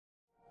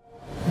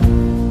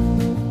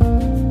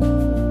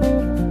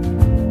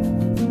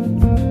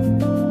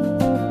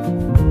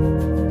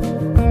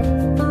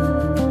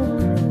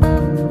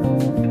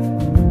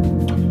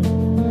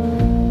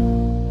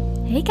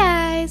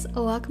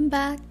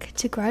back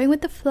to Growing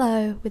with the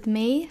Flow with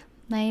me,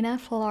 Naina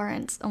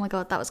Florence. Oh my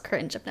god, that was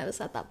cringe. I've never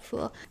said that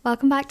before.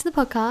 Welcome back to the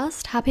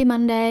podcast. Happy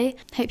Monday.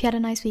 Hope you had a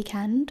nice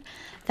weekend.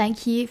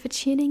 Thank you for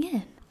tuning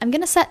in. I'm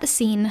going to set the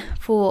scene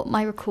for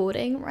my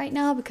recording right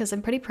now because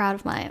I'm pretty proud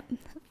of my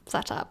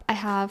setup. I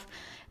have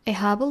a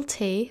herbal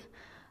tea.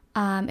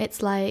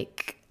 It's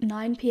like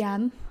 9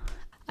 p.m.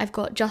 I've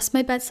got just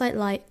my bedside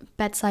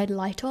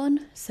light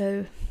on,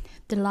 so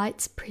the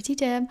light's pretty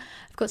dim.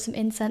 I've got some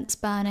incense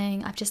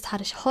burning. I've just had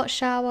a hot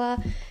shower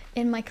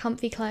in my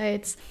comfy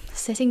clothes,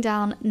 sitting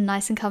down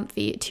nice and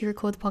comfy to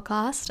record the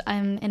podcast.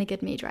 I'm in a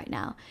good mood right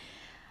now.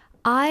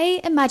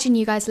 I imagine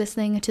you guys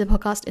listening to the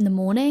podcast in the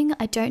morning.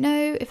 I don't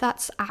know if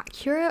that's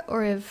accurate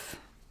or if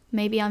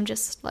maybe I'm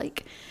just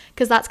like,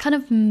 because that's kind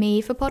of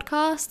me for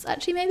podcasts.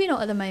 Actually, maybe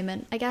not at the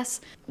moment. I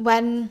guess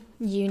when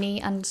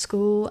uni and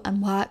school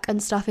and work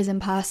and stuff is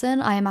in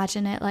person, I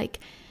imagine it like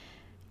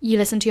you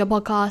listen to your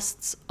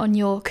podcasts on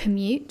your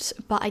commute,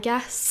 but I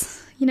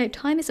guess,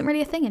 time isn't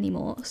really a thing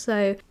anymore.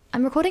 So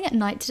I'm recording at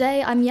night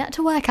today. I'm yet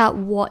to work out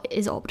what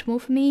is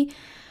optimal for me,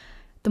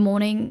 the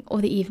morning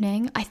or the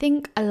evening. I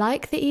think I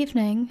like the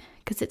evening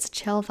because it's a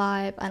chill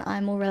vibe and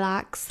I'm more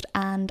relaxed,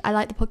 and I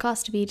like the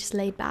podcast to be just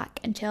laid back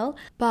and chill.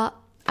 But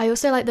I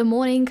also like the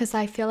morning because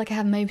I feel like I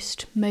have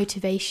most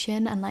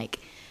motivation and like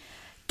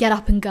get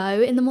up and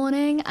go in the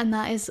morning, and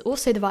that is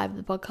also the vibe of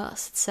the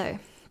podcast. So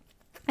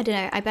I don't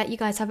know, I bet you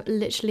guys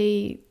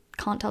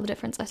can't tell the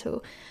difference at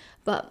all,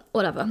 but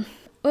whatever.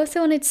 Also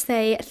wanted to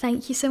say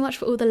thank you so much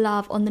for all the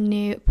love on the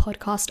new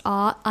podcast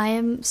art. I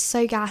am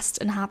so gassed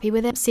and happy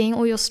with it. Seeing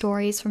all your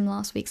stories from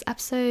last week's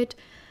episode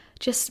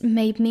just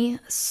made me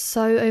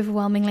so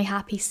overwhelmingly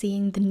happy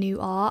seeing the new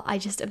art. I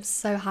just am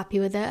so happy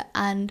with it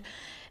and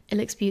it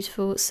looks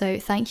beautiful. So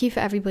thank you for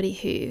everybody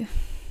who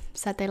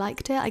said they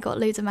liked it. I got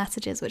loads of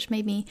messages which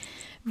made me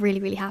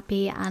really, really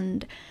happy,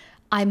 and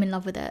I'm in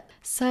love with it.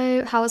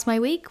 So how was my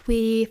week?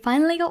 We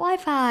finally got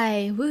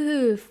Wi-Fi.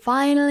 Woohoo!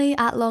 Finally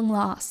at long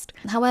last.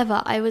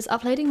 However, I was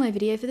uploading my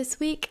video for this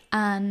week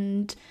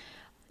and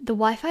the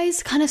Wi-Fi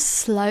is kind of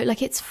slow.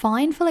 Like, it's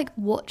fine for like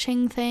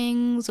watching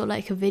things or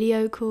like a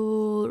video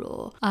call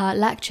or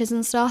lectures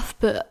and stuff,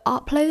 but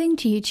uploading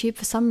to YouTube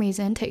for some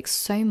reason takes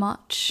so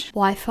much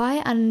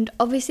Wi-Fi. And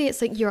obviously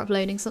it's like you're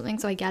uploading something,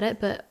 so I get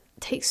it, but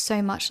it takes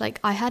so much. Like,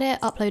 I had it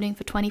uploading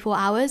for 24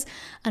 hours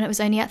and it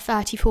was only at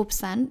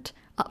 34%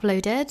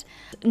 uploaded.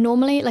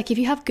 Normally, like, if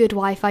you have good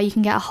Wi-Fi, you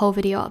can get a whole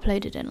video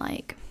uploaded in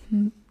like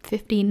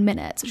 15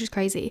 minutes, which is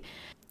crazy.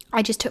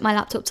 I just took my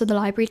laptop to the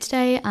library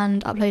today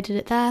and uploaded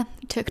it there.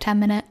 It took 10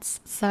 minutes.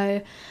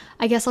 So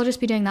I guess I'll just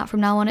be doing that from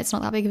now on. It's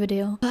not that big of a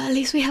deal. But at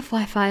least we have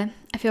Wi-Fi.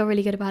 I feel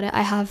really good about it.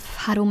 I have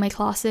had all my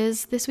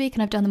classes this week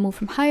and I've done them all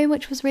from home,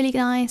 which was really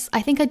nice.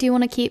 I think I do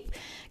want to keep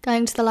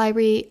going to the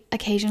library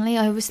occasionally.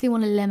 I obviously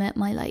want to limit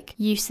my like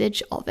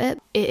usage of it.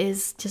 It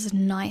is just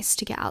nice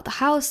to get out the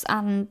house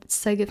and it's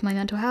so good for my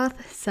mental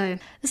health. So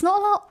there's not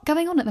a lot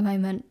going on at the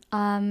moment.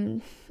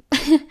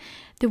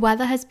 The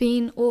weather has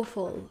been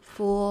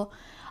awful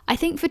I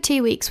think for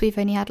 2 weeks we've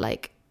only had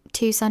like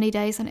 2 sunny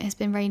days and it has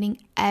been raining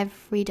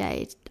every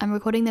day. I'm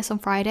recording this on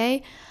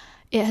Friday.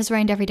 It has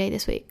rained every day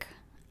this week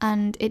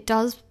and it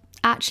does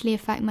actually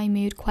affect my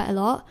mood quite a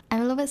lot. I'm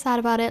a little bit sad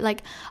about it.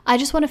 Like, I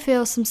just want to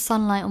feel some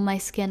sunlight on my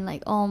skin.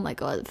 Like, oh my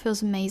god, it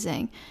feels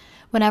amazing.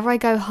 Whenever I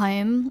go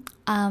home,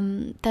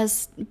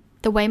 there's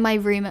the way my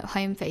room at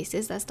home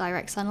faces, there's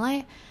direct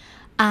sunlight,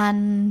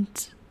 and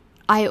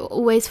I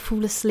always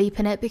fall asleep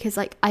in it because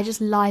like I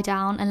just lie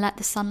down and let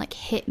the sun like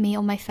hit me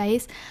on my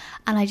face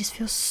and I just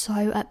feel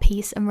so at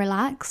peace and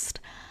relaxed,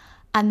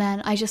 and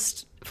then I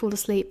just fall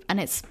asleep and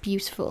it's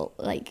beautiful.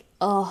 Like,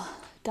 oh,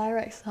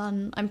 direct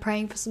sun. I'm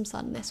praying for some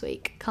sun this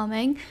week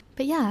coming.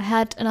 But yeah, I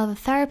had another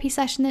therapy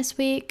session this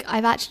week.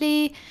 I've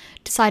actually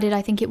decided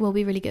I think it will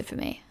be really good for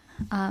me.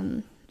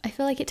 I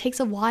feel like it takes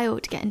a while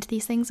to get into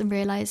these things and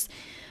realize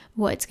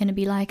what it's going to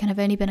be like, and I've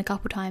only been a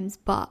couple times,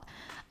 but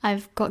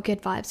I've got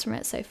good vibes from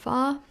it so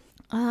far.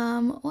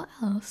 What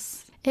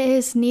else? It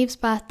is Neve's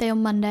birthday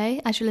on Monday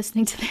as you're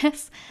listening to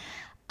this.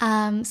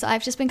 So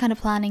I've just been kind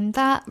of planning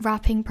that,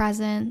 wrapping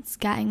presents,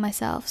 getting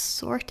myself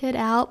sorted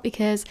out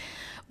because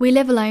we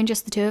live alone,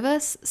 just the two of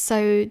us.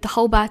 So the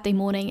whole birthday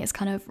morning is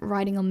kind of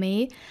riding on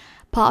me.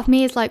 Part of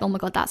me is like, oh my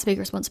god, that's a big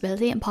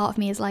responsibility. And part of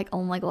me is like,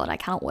 oh my god, I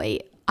cannot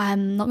wait.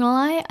 I'm not gonna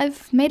lie,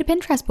 I've made a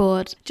Pinterest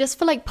board just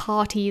for like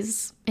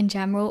parties in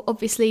general.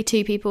 Obviously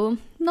 2 people,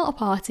 not a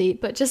party,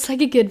 but just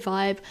like a good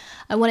vibe.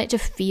 I want it to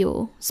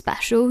feel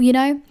special,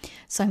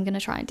 So I'm gonna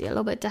try and do a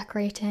little bit of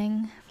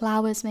decorating,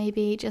 flowers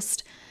maybe,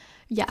 just,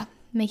 yeah,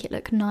 make it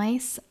look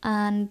nice.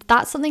 And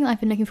that's something that I've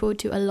been looking forward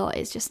to a lot,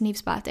 is just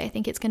Neve's birthday. I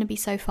think it's gonna be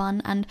so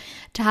fun, and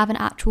to have an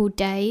actual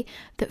day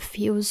that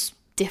feels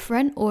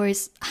different or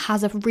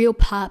has a real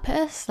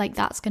purpose, like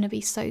that's going to be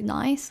so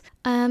nice.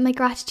 My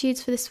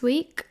gratitudes for this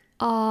week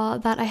are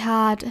that I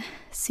had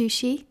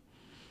sushi.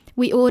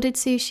 We ordered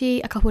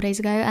sushi a couple of days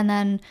ago and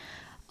then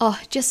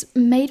just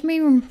made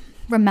me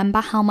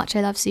remember how much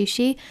I love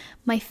sushi.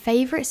 My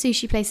favourite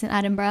sushi place in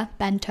Edinburgh,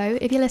 Bento,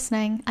 if you're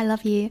listening, I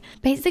love you.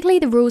 Basically,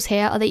 the rules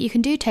here are that you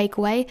can do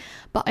takeaway,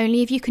 but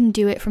only if you can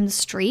do it from the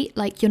street.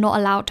 Like, you're not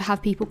allowed to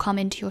have people come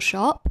into your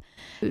shop.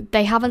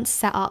 They haven't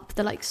set up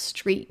the like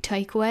street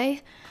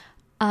takeaway.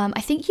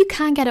 I think you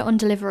can get it on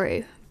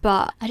Deliveroo,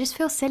 but I just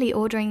feel silly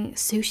ordering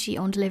sushi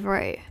on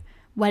Deliveroo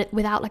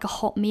without like a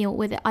hot meal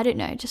with it. I don't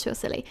know, it just feels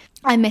silly.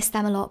 I miss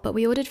them a lot, but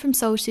we ordered from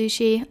Seoul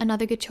Sushi,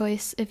 another good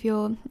choice if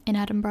you're in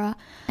Edinburgh.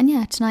 And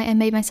yeah, tonight I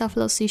made myself a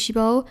little sushi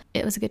bowl.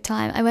 It was a good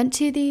time. I went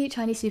to the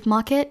Chinese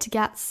supermarket to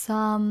get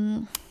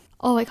some,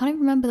 I can't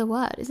even remember the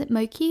word. Is it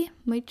mochi?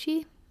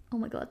 Oh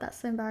my god, that's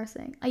so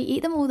embarrassing. I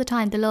eat them all the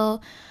time, the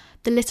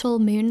little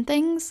moon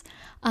things.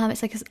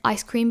 It's like an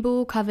ice cream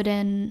ball covered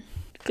in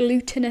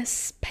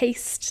glutinous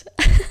paste.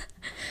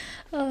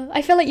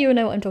 I feel like you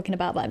know what I'm talking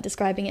about, but I'm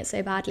describing it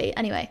so badly.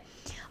 Anyway,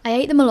 I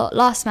ate them a lot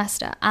last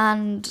semester,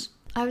 and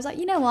I was like,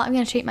 you know what, I'm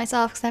going to treat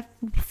myself, because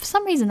for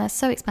some reason they're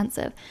so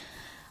expensive.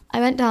 I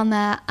went down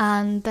there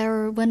and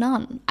there were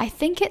none. I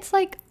think it's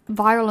like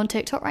viral on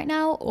TikTok right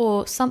now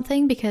or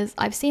something, because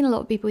I've seen a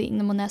lot of people eating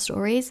them on their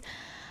stories,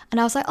 and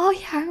I was like, oh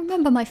yeah, I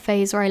remember my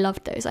phase where I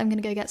loved those. I'm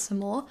going to go get some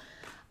more.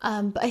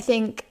 But I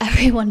think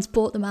everyone's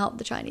bought them out of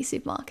the Chinese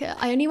supermarket.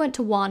 I only went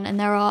to one, and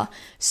there are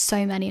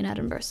so many in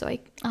Edinburgh, so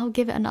I'll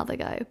give it another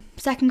go.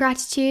 Second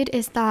gratitude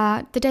is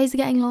that the days are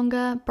getting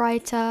longer,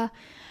 brighter.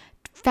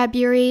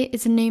 February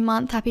is a new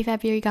month. Happy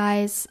February,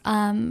 guys.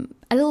 A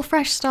little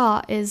fresh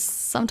start is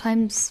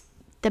sometimes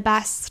the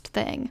best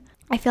thing.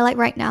 I feel like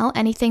right now,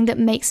 anything that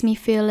makes me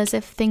feel as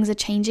if things are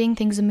changing,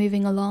 things are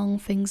moving along,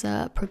 things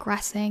are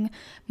progressing,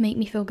 make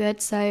me feel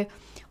good. So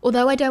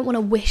although I don't want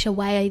to wish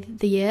away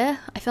the year,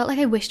 I felt like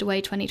I wished away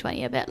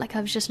 2020 a bit. Like,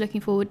 I was just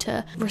looking forward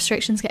to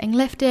restrictions getting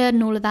lifted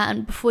and all of that.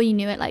 And before you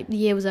knew it, like, the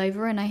year was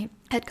over and I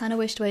had kind of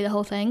wished away the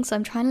whole thing. So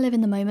I'm trying to live in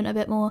the moment a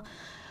bit more.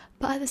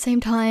 But at the same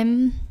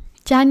time,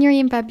 January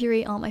and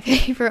February aren't my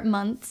favourite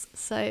months.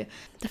 So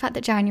the fact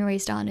that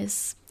January's done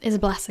is a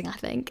blessing, I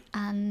think.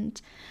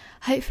 And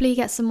hopefully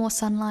get some more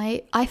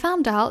sunlight. I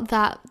found out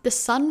that the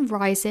sun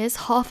rises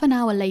half an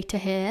hour later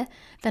here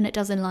than it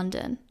does in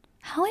London.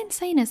 How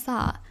insane is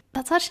that?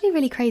 That's actually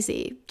really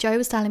crazy. Joe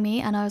was telling me,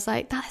 and I was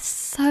like, that's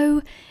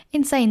so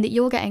insane that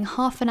you're getting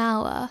half an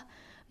hour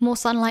more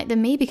sunlight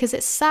than me, because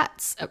it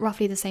sets at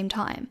roughly the same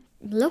time.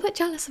 A little bit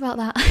jealous about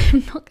that,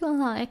 I'm not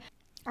gonna lie.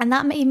 And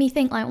that made me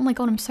think, like, oh my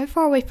god, I'm so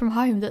far away from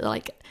home that,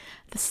 like,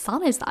 the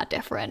sun is that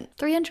different.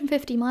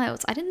 350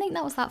 miles. I didn't think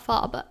that was that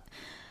far, but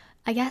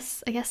I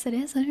guess it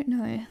is. I don't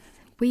know.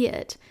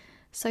 Weird.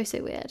 So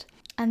weird.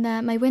 And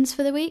then my wins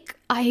for the week,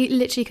 I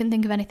literally couldn't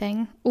think of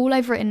anything. All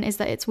I've written is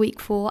that it's week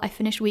 4. I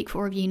finished week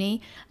 4 of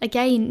uni.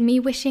 Again, me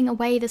wishing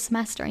away the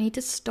semester. I need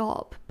to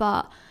stop.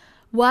 But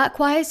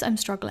work-wise, I'm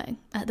struggling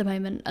at the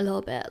moment a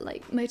little bit.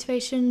 Like,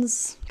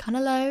 motivation's kind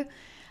of low.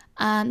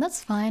 And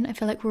that's fine. I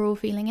feel like we're all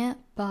feeling it.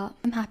 But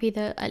I'm happy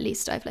that at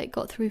least I've, like,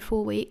 got through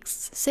 4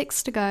 weeks.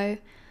 6 to go.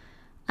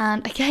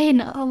 And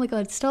again, oh my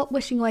god, stop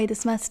wishing away the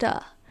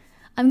semester.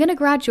 I'm going to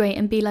graduate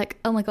and be like,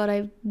 oh my god,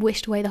 I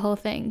wished away the whole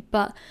thing.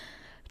 But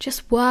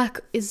just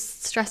work is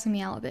stressing me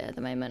out a bit at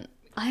the moment.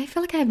 I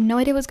feel like I have no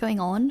idea what's going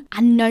on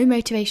and no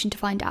motivation to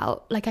find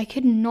out. Like, I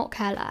could not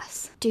care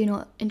less. Do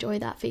not enjoy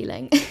that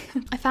feeling.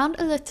 I found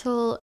a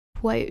little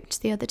quote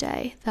the other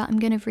day that I'm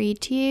going to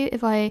read to you.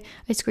 If I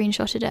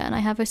screenshotted it, and I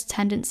have a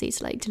tendency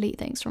to, like, delete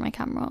things from my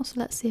camera. So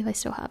let's see if I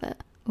still have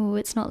it. Oh,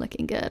 it's not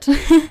looking good.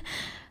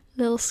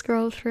 Little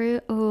scroll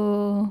through.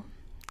 Oh,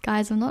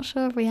 guys, I'm not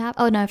sure if we have...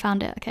 Oh, no, I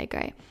found it. Okay,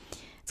 great.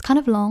 It's kind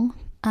of long.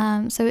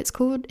 So it's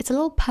a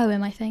little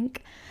poem, I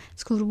think.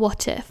 It's called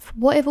What If?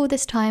 What if all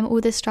this time,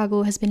 all this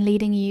struggle has been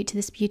leading you to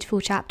this beautiful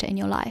chapter in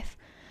your life?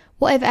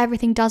 What if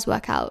everything does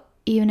work out,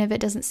 even if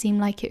it doesn't seem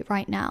like it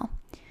right now?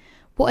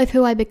 What if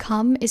who I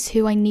become is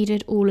who I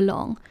needed all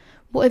along?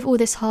 What if all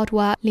this hard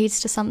work leads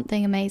to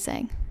something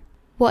amazing?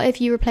 What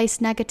if you replace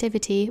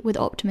negativity with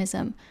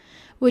optimism?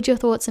 Would your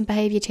thoughts and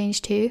behaviour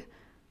change too?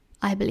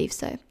 I believe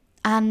so.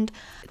 And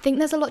I think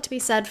there's a lot to be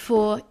said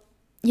for,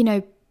 you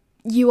know,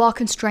 you are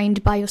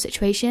constrained by your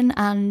situation,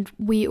 and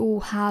we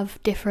all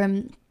have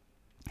different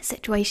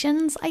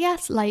situations, I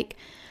guess. Like,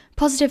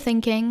 positive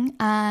thinking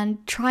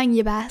and trying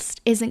your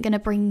best isn't going to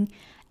bring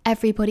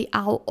everybody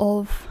out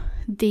of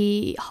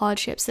the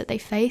hardships that they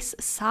face.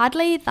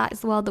 Sadly, that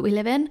is the world that we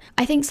live in.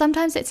 I think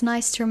sometimes it's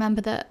nice to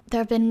remember that there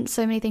have been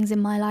so many things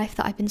in my life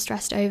that I've been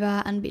stressed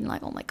over and been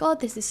like, oh my god,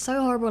 this is so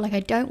horrible, like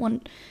I don't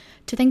want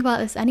to think about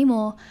this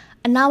anymore.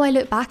 And now I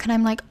look back and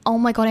I'm like, oh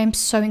my god, I'm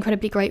so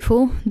incredibly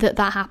grateful that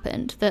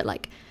happened, that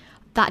like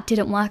that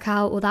didn't work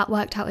out, or that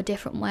worked out a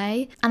different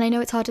way. And I know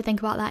it's hard to think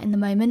about that in the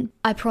moment.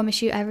 I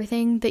promise you,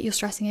 everything that you're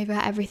stressing over,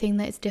 everything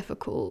that is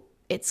difficult,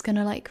 it's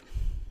gonna like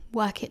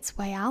work its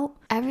way out.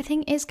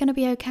 Everything is gonna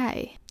be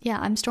okay. Yeah,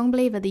 I'm a strong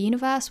believer the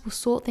universe will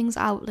sort things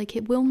out. Like,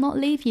 it will not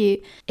leave you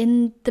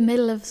in the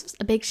middle of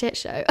a big shit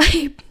show.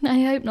 I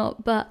hope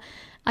not, but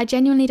I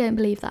genuinely don't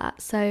believe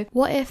that. So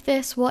what if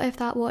this, what if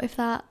that, what if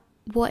that,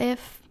 what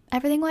if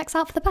everything works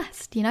out for the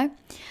best, you know?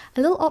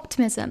 A little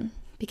optimism,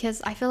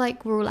 because I feel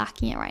like we're all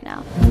lacking it right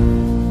now.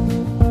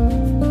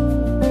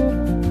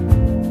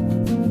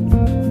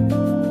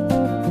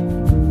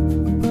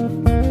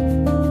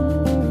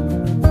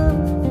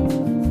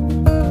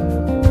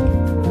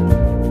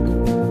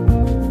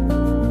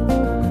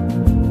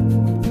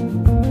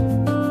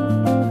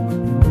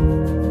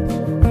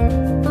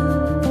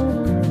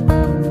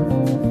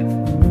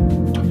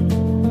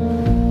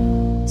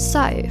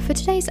 for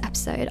today's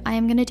episode, I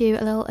am going to do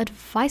a little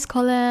advice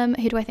column.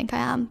 Who do I think I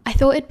am? I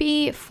thought it'd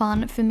be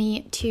fun for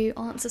me to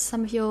answer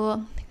some of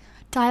your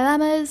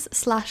dilemmas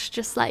 /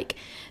 just like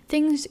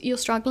things you're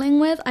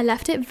struggling with. I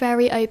left it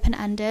very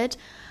open-ended.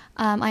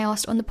 I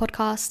asked on the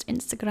podcast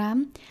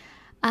Instagram,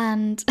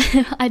 and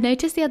I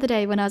noticed the other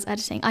day when I was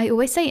editing, I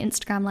always say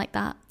Instagram like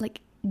that,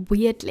 like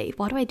weirdly.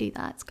 Why do I do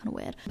that? It's kind of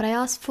weird. But I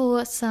asked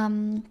for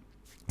some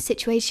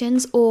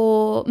situations,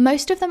 or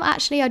most of them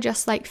actually are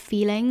just like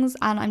feelings,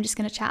 and I'm just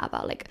going to chat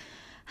about like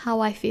how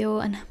I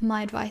feel and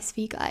my advice for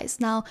you guys.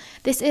 Now,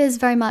 this is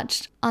very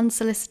much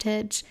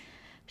unsolicited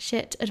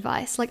shit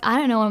advice. Like, I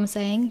don't know what I'm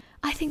saying.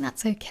 I think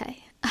that's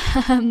okay.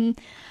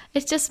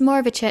 It's just more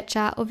of a chit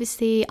chat.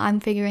 Obviously, I'm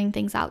figuring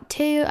things out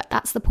too.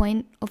 That's the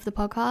point of the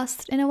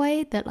podcast in a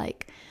way, that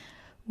like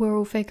we're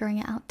all figuring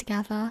it out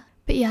together.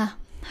 But yeah,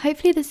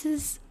 hopefully this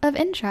is of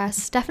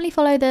interest. Definitely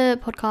follow the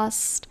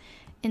podcast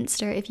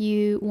Insta if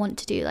you want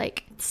to do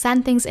like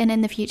send things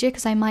in the future,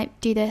 because I might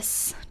do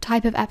this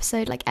type of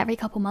episode like every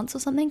couple months or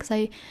something, because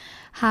I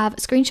have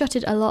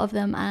screenshotted a lot of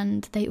them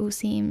and they all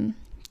seem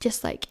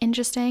just like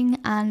interesting.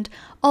 And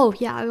oh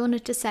yeah, I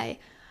wanted to say,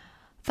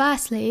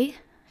 firstly,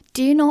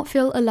 do not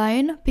feel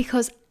alone,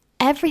 because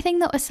everything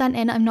that was sent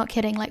in, I'm not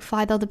kidding, like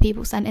 5 other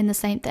people sent in the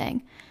same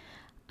thing.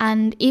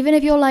 And even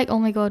if you're like, oh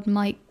my god,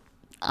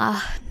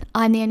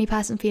 I'm the only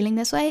person feeling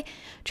this way,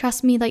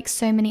 trust me, like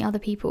so many other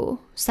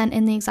people sent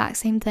in the exact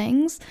same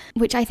things,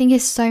 which I think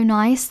is so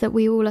nice that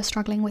we all are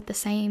struggling with the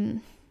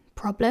same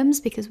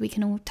problems, because we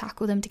can all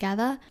tackle them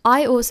together.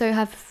 I also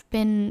have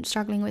been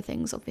struggling with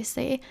things,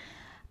 obviously,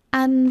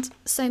 and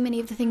so many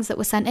of the things that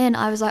were sent in,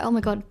 I was like, oh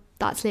my god,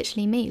 that's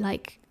literally me,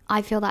 like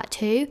I feel that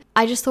too.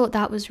 I just thought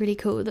that was really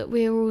cool that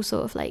we were all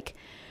sort of like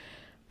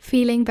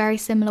feeling very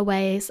similar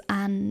ways,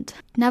 and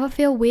never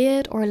feel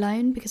weird or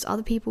alone, because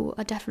other people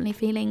are definitely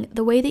feeling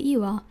the way that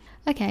you are.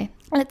 Okay,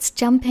 let's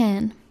jump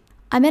in.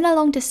 I'm in a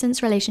long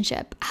distance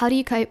relationship. How do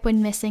you cope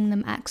when missing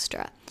them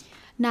extra?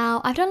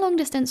 Now, I've done long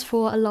distance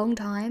for a long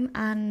time,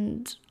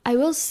 and I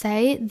will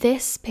say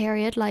this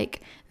period,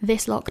 like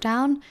this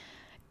lockdown,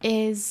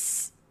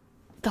 is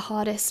the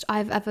hardest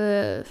I've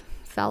ever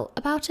felt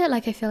about it.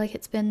 Like, I feel like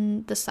it's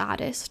been the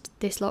saddest,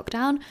 this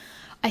lockdown.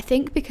 I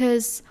think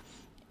because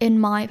in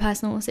my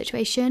personal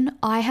situation,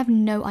 I have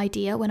no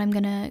idea when I'm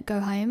gonna go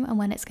home and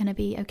when it's gonna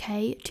be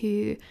okay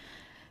to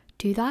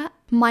do that.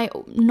 My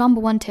number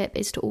one tip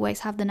is to always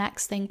have the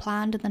next thing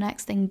planned and the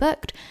next thing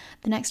booked,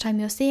 the next time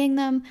you're seeing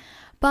them.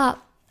 But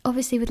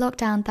obviously with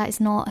lockdown, that is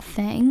not a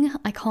thing.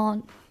 I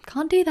can't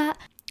do that.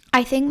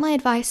 I think my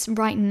advice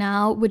right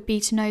now would be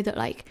to know that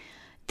like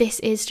this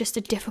is just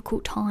a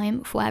difficult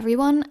time for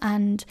everyone,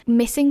 and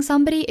missing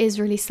somebody is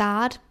really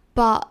sad,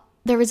 but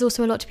there is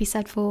also a lot to be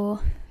said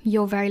for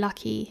you're very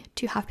lucky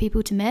to have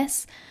people to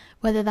miss,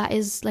 whether that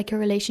is like a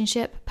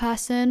relationship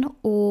person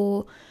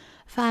or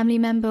family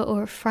member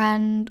or a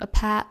friend, a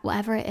pet,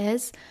 whatever it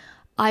is.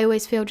 I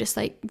always feel just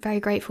like very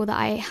grateful that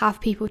I have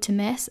people to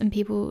miss and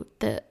people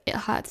that it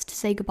hurts to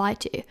say goodbye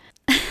to.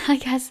 I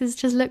guess it's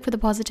just look for the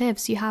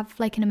positives. You have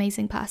like an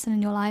amazing person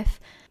in your life.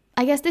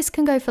 I guess this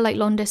can go for like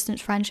long distance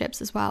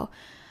friendships as well.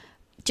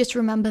 Just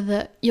remember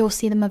that you'll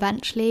see them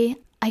eventually.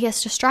 I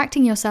guess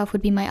distracting yourself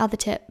would be my other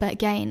tip, but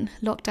again,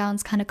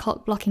 lockdown's kind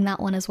of blocking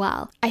that one as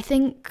well. I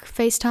think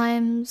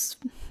FaceTimes,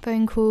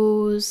 phone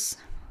calls,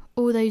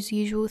 all those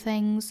usual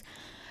things.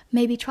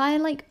 Maybe try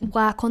and like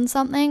work on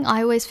something.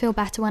 I always feel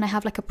better when I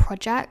have like a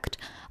project.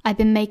 I've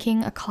been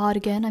making a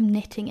cardigan, I'm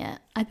knitting it.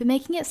 I've been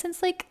making it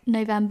since like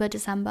November,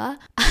 December.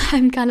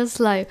 I'm kind of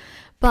slow,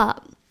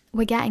 but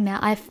we're getting there.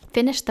 I've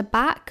finished the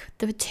back,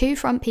 the 2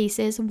 front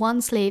pieces,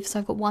 1 sleeve, so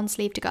I've got 1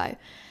 sleeve to go.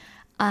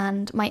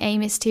 And my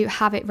aim is to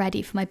have it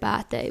ready for my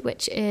birthday,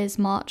 which is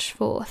March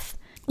 4th.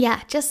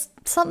 Yeah,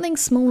 just something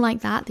small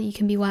like that you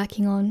can be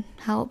working on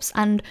helps.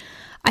 And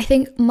I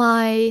think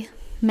my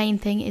main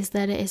thing is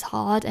that it is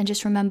hard, and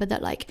just remember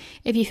that like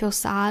if you feel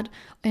sad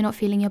or you're not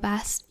feeling your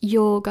best,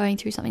 you're going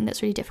through something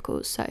that's really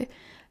difficult, so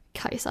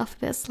cut yourself a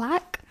bit of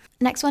slack.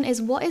 Next one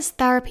is, what is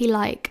therapy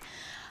like?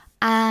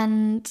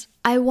 And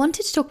I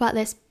wanted to talk about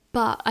this,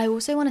 but I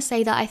also want to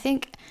say that I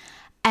think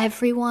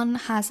everyone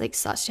has like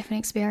such different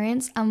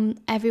experience,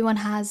 and everyone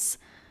has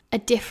a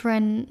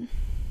different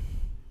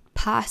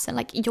person.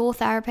 Like your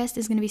therapist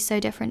is going to be so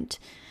different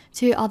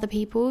to other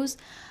people's,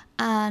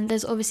 and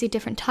there's obviously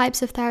different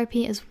types of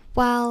therapy as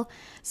well.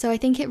 So I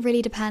think it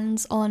really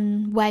depends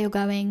on where you're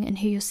going and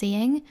who you're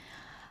seeing.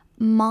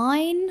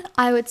 Mine,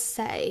 I would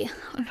say,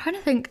 I'm trying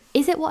to think,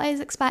 is it what I was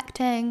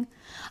expecting?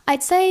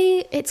 I'd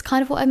say it's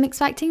kind of what I'm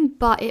expecting,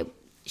 but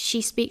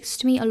she speaks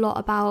to me a lot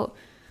about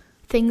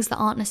things that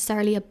aren't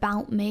necessarily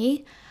about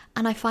me,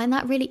 and I find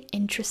that really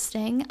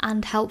interesting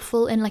and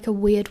helpful in like a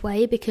weird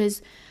way,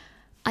 because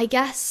I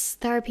guess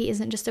therapy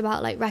isn't just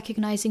about like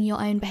recognizing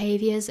your own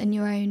behaviors and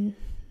your own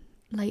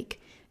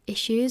like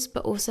issues,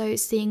 but also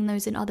seeing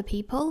those in other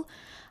people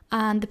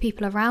and the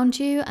people around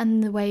you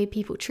and the way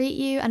people treat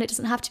you, and it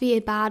doesn't have to be a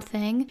bad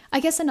thing. I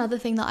guess another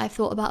thing that I've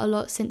thought about a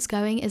lot since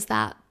going is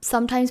that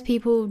sometimes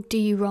people do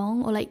you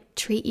wrong or like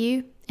treat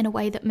you in a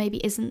way that maybe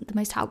isn't the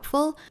most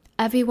helpful.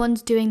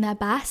 Everyone's doing their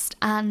best,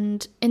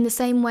 and in the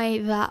same way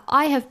that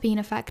I have been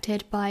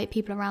affected by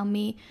people around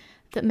me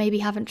that maybe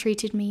haven't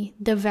treated me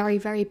the very,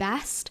 very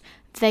best,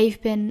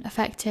 they've been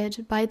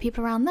affected by the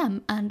people around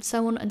them, and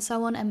so on and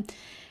so on. And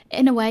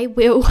in a way,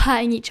 we're all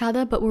hurting each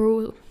other, but we're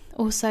all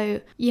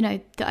also,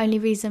 the only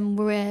reason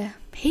we're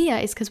here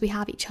is because we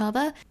have each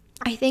other.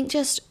 I think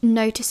just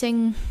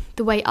noticing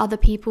the way other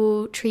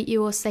people treat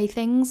you or say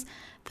things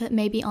that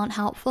maybe aren't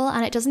helpful,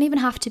 and it doesn't even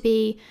have to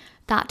be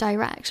that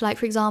direct. Like,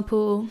 for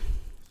example,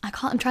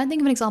 I'm trying to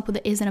think of an example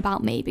that isn't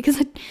about me because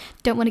I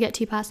don't want to get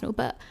too personal,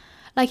 but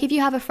like if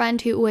you have a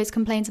friend who always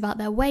complains about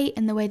their weight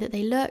and the way that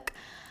they look,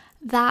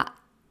 that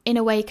in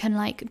a way can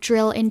like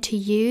drill into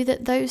you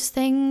that those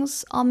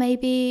things are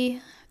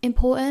maybe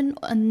important,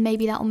 and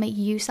maybe that will make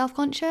you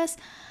self-conscious.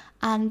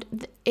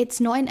 And it's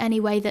not in any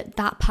way that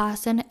that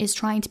person is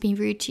trying to be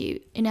rude to you.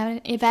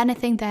 If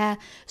anything, they're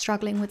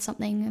struggling with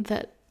something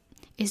that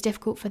is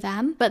difficult for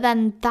them, but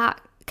then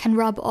that can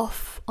rub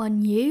off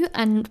on you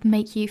and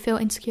make you feel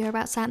insecure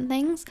about certain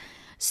things.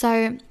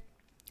 So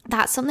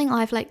that's something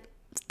I've like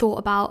thought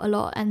about a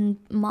lot, and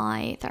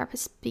my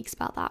therapist speaks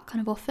about that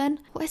kind of often.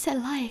 What is it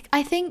like?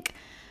 I think,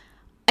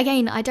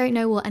 again, I don't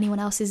know what anyone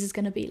else's is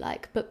going to be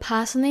like, but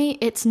personally,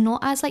 it's not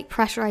as like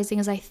pressurizing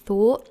as I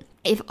thought.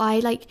 If I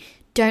like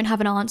don't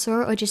have an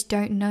answer or just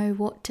don't know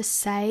what to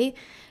say,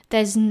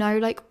 there's no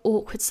like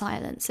awkward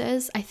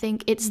silences. I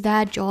think it's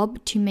their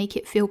job to make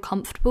it feel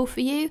comfortable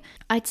for you.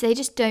 I'd say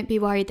just don't be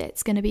worried that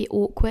it's going to be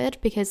awkward,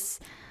 because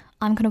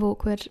I'm kind of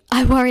awkward.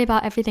 I worry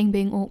about everything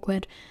being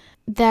awkward.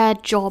 Their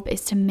job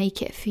is to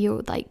make it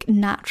feel like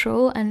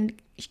natural and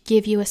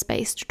give you a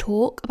space to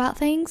talk about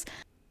things.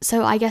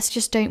 So I guess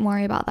just don't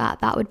worry about that.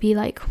 That would be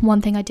like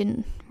one thing I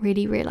didn't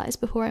really realize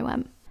before I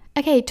went.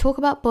 Okay, talk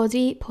about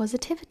body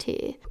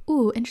positivity.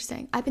 Ooh,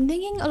 interesting. I've been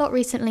thinking a lot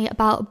recently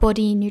about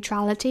body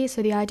neutrality.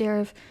 So the idea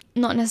of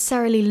not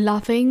necessarily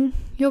loving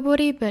your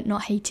body, but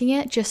not hating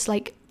it. Just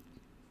like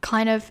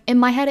kind of, in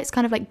my head, it's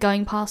kind of like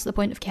going past the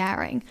point of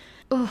caring.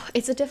 Oh,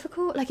 it's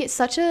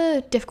such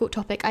a difficult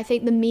topic. I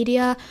think the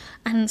media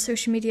and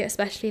social media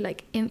especially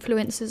like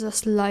influences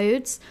us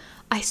loads.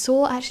 I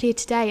saw actually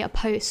today a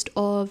post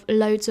of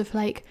loads of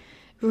like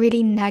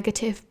really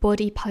negative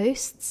body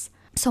posts.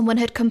 Someone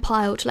had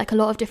compiled like a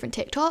lot of different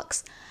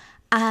TikToks,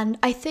 and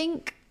I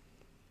think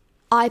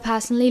I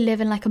personally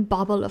live in like a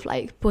bubble of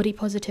like body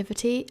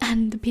positivity,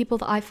 and the people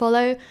that I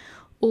follow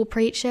all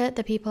preach it.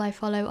 The people I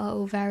follow are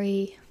all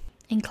very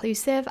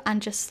inclusive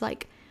and just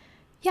like,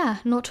 yeah,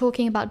 not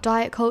talking about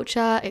diet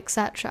culture,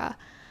 etc.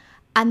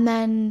 And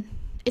then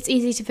it's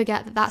easy to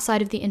forget that that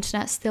side of the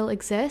internet still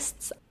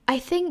exists. I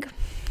think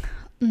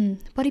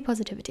body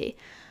positivity.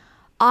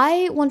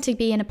 I want to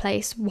be in a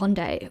place one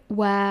day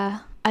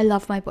where I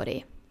love my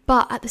body,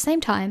 but at the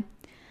same time,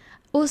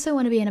 also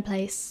want to be in a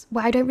place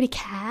where I don't really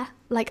care.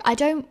 Like, I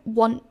don't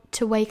want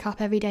to wake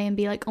up every day and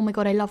be like, oh my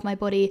God, I love my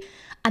body,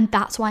 and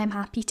that's why I'm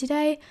happy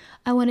today.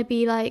 I want to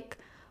be like,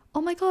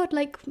 oh my God,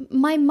 like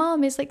my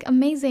mom is like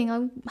amazing.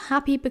 I'm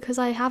happy because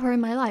I have her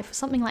in my life, or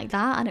something like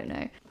that. I don't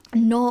know.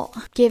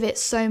 Not give it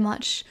so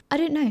much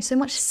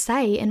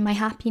say in my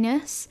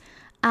happiness.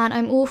 And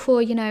I'm all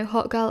for,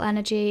 hot girl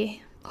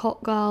energy,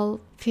 hot girl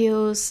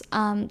feels.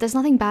 There's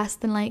nothing best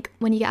than like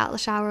when you get out of the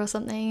shower or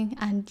something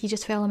and you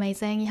just feel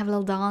amazing. You have a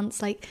little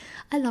dance. Like,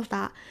 I love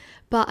that.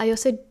 But I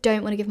also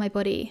don't want to give my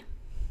body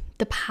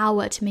the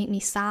power to make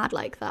me sad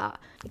like that.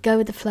 Go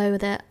with the flow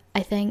with it,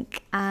 I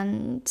think.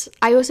 And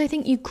I also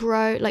think you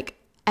grow, like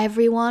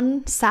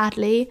everyone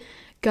sadly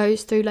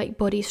goes through like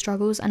body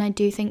struggles, and I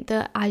do think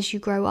that as you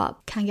grow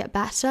up can get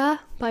better.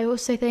 But I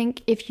also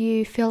think if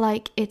you feel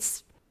like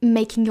it's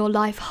making your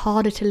life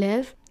harder to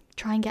live,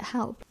 try and get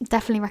help.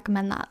 Definitely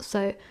recommend that.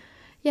 So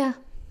yeah,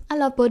 I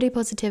love body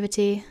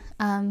positivity,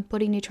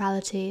 body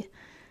neutrality,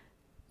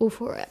 all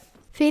for it.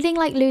 Feeling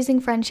like losing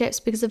friendships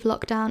because of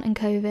lockdown and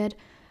COVID,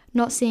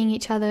 not seeing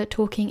each other,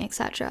 talking,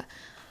 etc.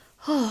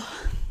 Oh,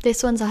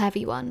 this one's a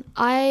heavy one.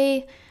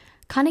 I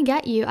kind of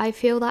get you. I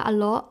feel that a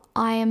lot.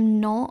 I am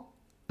not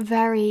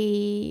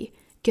very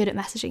good at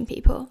messaging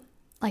people.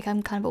 Like,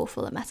 I'm kind of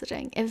awful at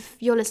messaging. If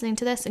you're listening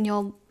to this and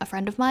you're a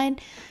friend of mine,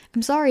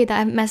 I'm sorry that I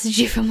haven't messaged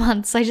you for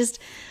months. For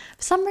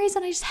some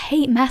reason, I just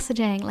hate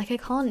messaging. Like, I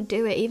can't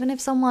do it. Even if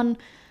someone,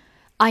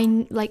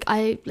 even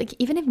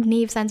if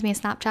Neve sends me a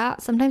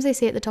Snapchat, sometimes I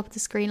see it at the top of the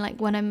screen, like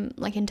when I'm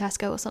like in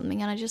Tesco or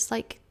something, and I just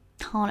like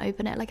can't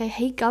open it. Like, I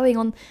hate going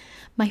on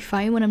my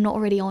phone when I'm not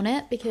already on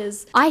it,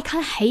 because I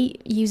kind of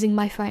hate using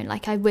my phone.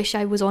 Like, I wish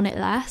I was on it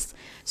less.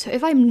 So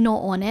if I'm not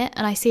on it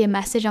and I see a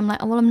message, I'm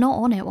like, oh, well, I'm not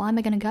on it. Why am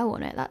I going to go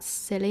on it? That's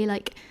silly.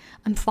 Like,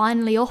 I'm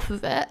finally off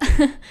of it.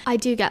 I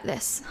do get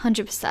this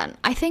 100%.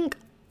 I think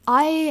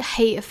I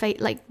hate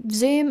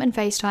Zoom and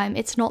FaceTime.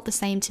 It's not the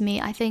same to me.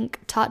 I think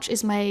touch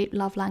is my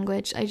love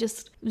language.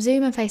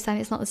 Zoom and FaceTime,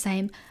 it's not the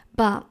same.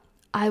 But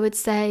I would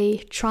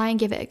say try and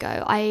give it a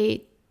go.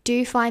 I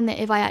do find that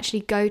if I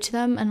actually go to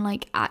them and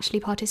like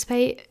actually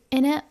participate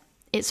in it,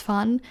 it's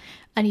fun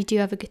and you do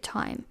have a good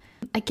time.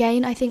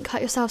 Again, I think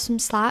cut yourself some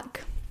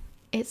slack.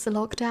 it's a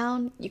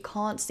lockdown, you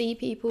can't see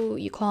people,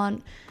 you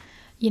can't,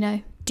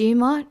 do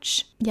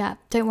much. Yeah,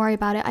 don't worry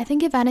about it. I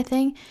think if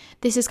anything,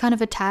 this is kind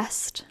of a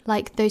test.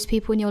 Like those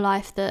people in your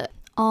life that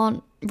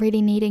aren't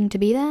really needing to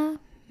be there,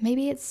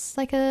 maybe it's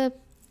like a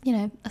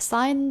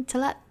sign to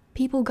let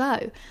people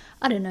go.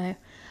 I don't know.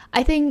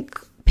 I think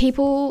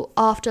people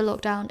after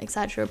lockdown,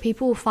 etc.,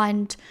 people will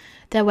find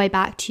their way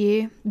back to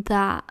you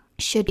that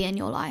should be in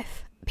your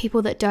life.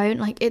 People that don't,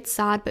 like, it's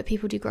sad, but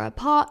people do grow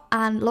apart,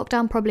 and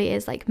lockdown probably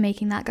is like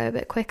making that go a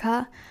bit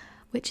quicker,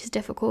 which is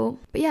difficult.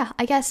 But yeah,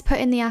 I guess put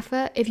in the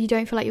effort. If you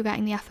don't feel like you're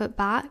getting the effort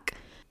back,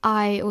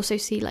 I also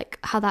see like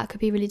how that could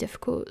be really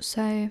difficult.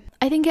 So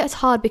I think it's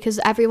hard because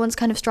everyone's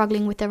kind of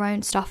struggling with their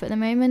own stuff at the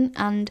moment,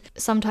 and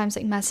sometimes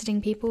like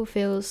messaging people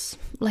feels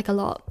like a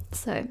lot.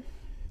 So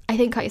I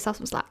think cut yourself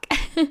some slack.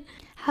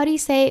 How do you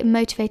stay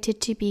motivated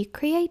to be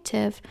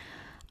creative?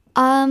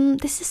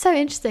 This is so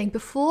interesting.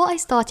 Before I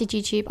started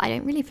YouTube, I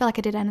don't really feel like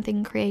I did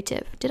anything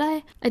creative. Did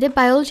I? I did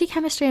biology,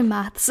 chemistry and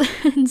maths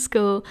in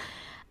school,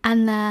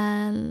 and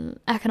then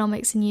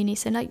economics in uni,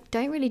 so like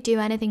don't really do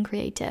anything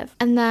creative.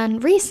 And then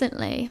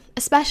recently,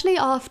 especially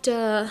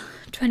after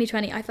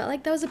 2020, I felt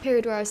like there was a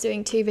period where I was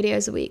doing 2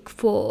 videos a week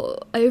for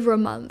over a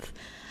month,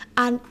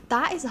 and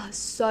that is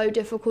so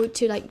difficult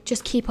to like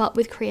just keep up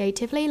with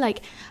creatively.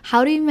 Like,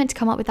 how do you meant to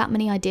come up with that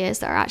many ideas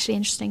that are actually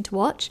interesting to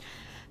watch?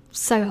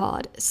 So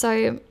hard.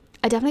 So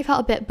I definitely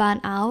felt a bit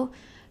burnt out.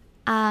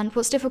 And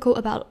what's difficult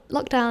about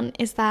lockdown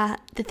is that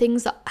the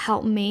things that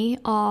help me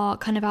are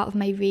kind of out of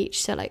my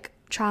reach. So like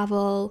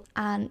travel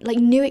and like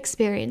new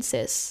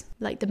experiences,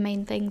 like the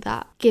main thing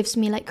that gives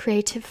me like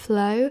creative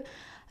flow.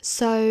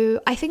 So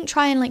I think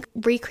try and like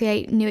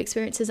recreate new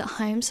experiences at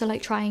home. So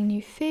like trying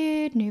new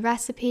food, new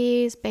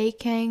recipes,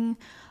 baking,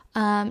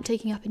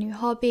 taking up a new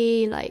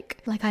hobby,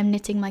 like I'm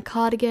knitting my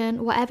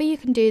cardigan, whatever you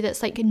can do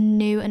that's like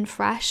new and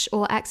fresh,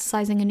 or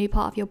exercising a new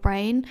part of your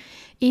brain,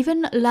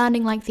 even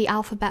learning like the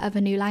alphabet of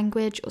a new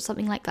language or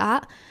something like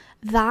that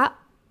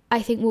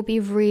I think will be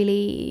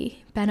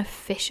really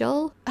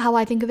beneficial. How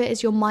I think of it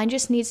is your mind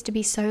just needs to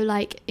be so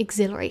like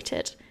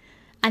exhilarated,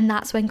 and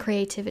that's when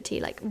creativity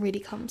like really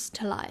comes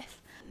to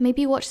life.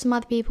 Maybe watch some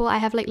other people. I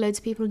have like loads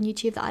of people on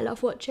YouTube that I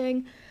love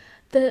watching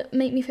that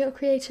make me feel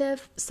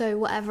creative. So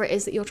whatever it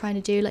is that you're trying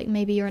to do, like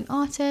maybe you're an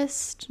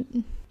artist,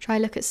 try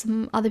look at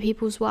some other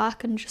people's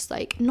work, and just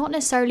like not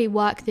necessarily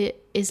work that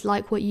is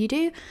like what you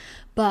do,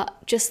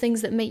 but just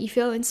things that make you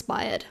feel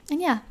inspired. And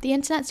yeah, the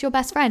internet's your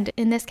best friend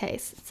in this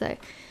case, so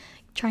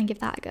try and give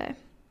that a go.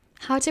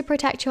 How to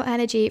protect your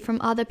energy from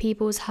other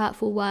people's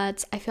hurtful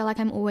words. I feel like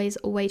I'm always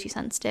way too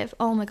sensitive.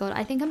 Oh my god,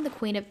 I think I'm the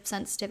queen of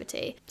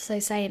sensitivity. So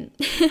same.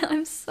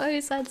 I'm so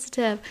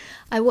sensitive.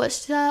 I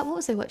watched, what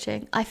was I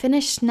watching? I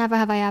finished Never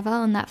Have I Ever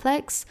on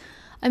Netflix.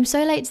 I'm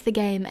so late to the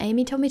game.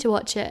 Amy told me to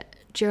watch it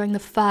during the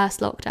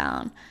first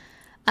lockdown,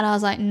 and I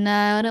was like,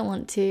 no, I don't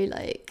want to.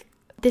 Like,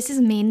 this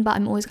is mean, but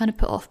I'm always kind of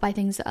put off by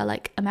things that are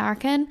like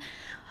American,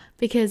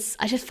 because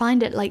I just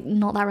find it like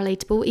not that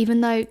relatable, even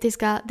though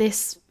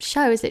this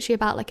show is literally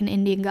about like an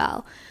Indian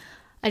girl.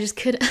 I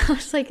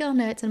was like, oh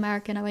no, it's an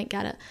American, I won't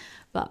get it.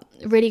 But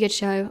really good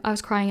show. I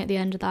was crying at the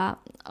end of that.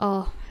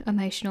 Oh,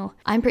 emotional.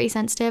 I'm pretty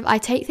sensitive. I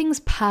take things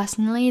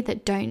personally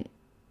that don't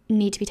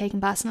need to be taken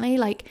personally,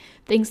 like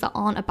things that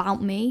aren't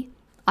about me,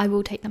 I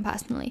will take them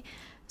personally.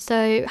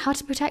 So how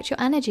to protect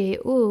your energy?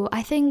 Ooh,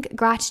 I think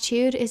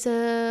gratitude is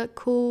a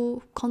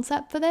cool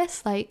concept for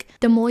this. Like,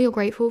 the more you're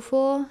grateful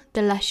for,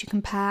 the less you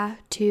compare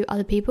to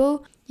other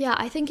people. Yeah,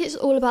 I think it's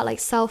all about like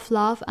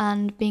self-love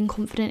and being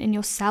confident in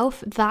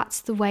yourself.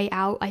 That's the way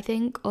out, I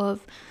think,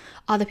 of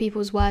other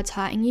people's words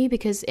hurting you,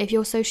 because if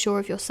you're so sure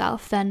of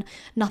yourself, then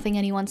nothing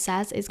anyone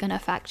says is going to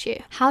affect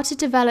you. How to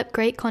develop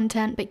great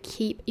content but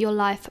keep your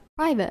life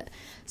private.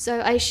 So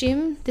I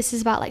assume this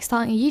is about like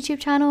starting a YouTube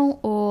channel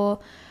or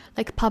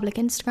like a public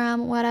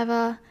Instagram or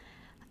whatever.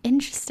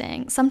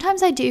 Interesting.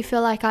 Sometimes I do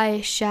feel like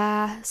I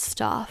share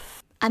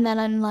stuff and then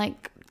I'm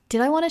like,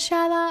 did I want to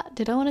share that?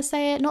 Did I want to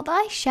say it? Not that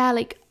I share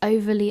like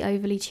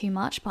overly too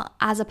much, but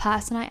as a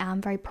person I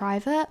am very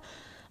private.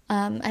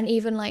 And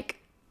even like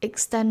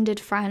extended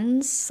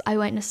friends I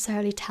won't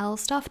necessarily tell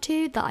stuff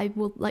to that I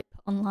will like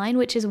put online,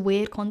 which is a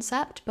weird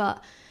concept,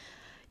 but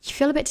you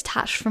feel a bit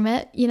detached from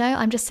it, you know?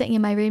 I'm just sitting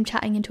in my room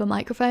chatting into a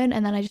microphone,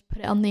 and then I just put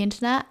it on the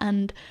internet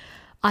and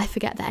I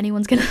forget that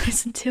anyone's going to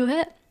listen to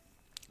it.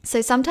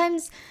 So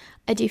sometimes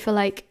I do feel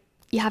like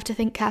you have to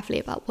think carefully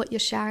about what you're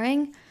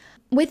sharing.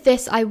 With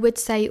this, I would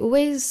say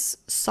always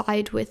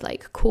side with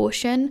like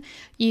caution.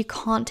 You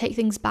can't take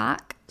things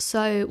back.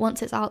 So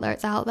once it's out there,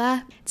 it's out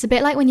there. It's a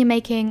bit like when you're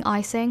making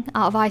icing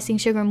out of icing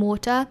sugar and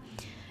water.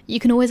 You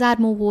can always add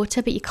more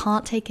water, but you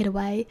can't take it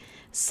away.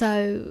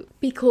 So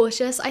be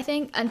cautious, I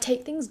think, and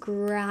take things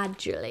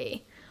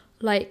gradually.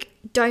 Like,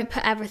 don't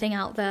put everything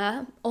out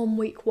there on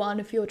week 1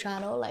 of your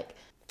channel. Like,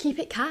 keep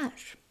it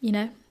cash, you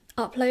know?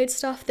 Upload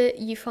stuff that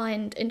you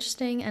find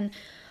interesting, and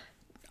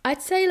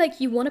I'd say like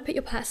you want to put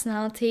your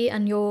personality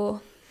and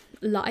your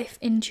life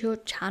into your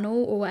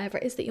channel or whatever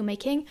it is that you're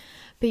making,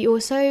 but you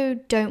also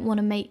don't want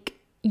to make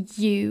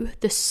you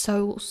the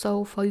sole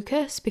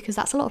focus, because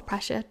that's a lot of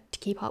pressure to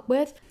keep up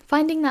with.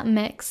 Finding that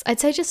mix,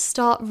 I'd say just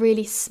start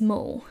really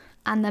small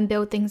and then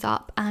build things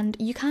up, and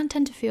you can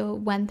tend to feel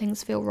when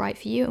things feel right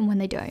for you and when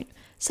they don't.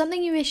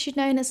 Something you wish you'd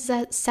known as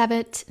a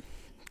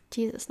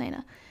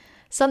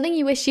Something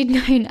you wish you'd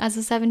known as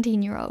a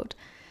 17-year-old.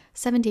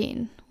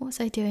 17. What was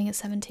I doing at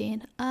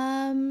 17?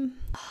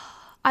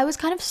 I was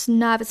kind of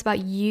nervous about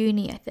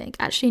uni, I think.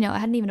 Actually, no, I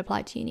hadn't even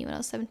applied to uni when I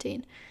was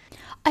 17.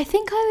 I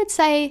think I would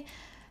say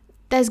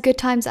there's good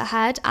times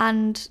ahead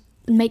and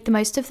make the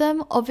most of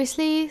them.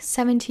 Obviously,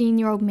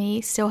 17-year-old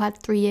me still had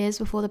 3 years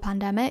before the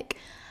pandemic,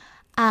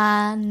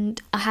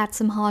 and I had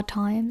some hard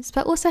times,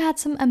 but also had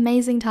some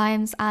amazing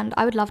times, and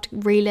I would love to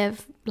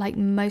relive like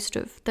most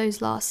of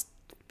those last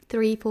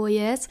 3-4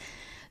 years.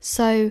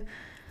 So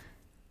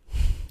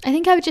I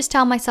think I would just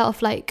tell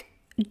myself, like,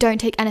 don't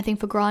take anything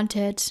for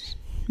granted.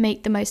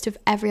 Make the most of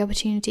every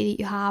opportunity that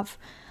you have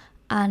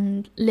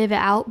and live it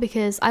out,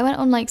 because I went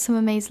on like some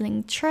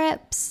amazing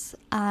trips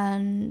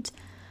and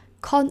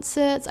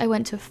concerts. I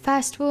went to a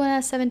festival when I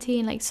was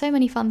 17, like so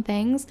many fun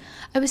things.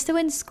 I was still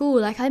in school,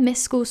 like I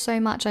miss school so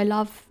much. I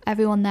love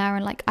everyone there,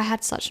 and like I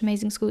had such an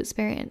amazing school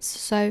experience.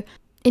 So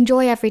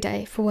enjoy every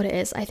day for what it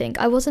is. I think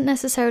I wasn't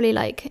necessarily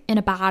like in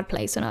a bad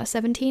place when I was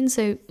 17,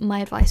 so my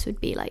advice would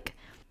be like,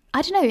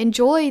 I don't know,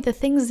 enjoy the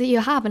things that you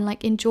have, and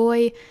like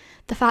enjoy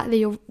the fact that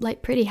you're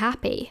like pretty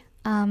happy,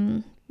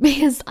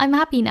 because I'm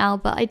happy now,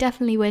 but I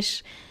definitely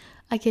wish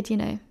I could, you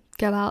know,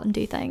 go out and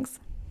do things.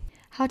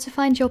 How to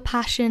find your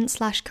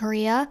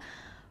passion/career.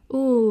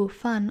 Ooh,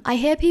 fun. I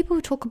hear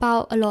people talk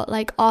about a lot,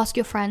 like ask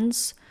your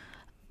friends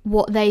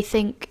what they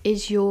think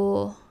is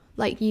your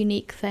like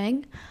unique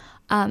thing.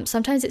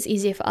 Sometimes it's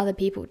easier for other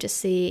people to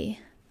see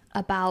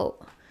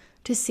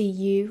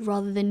you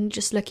rather than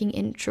just looking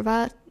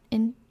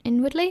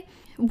inwardly.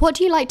 What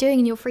do you like doing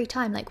in your free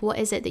time? Like, what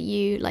is it that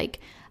you like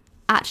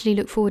actually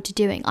look forward to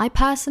doing? I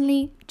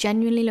personally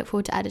genuinely look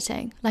forward to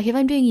editing. Like if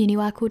I'm doing uni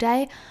work all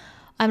day,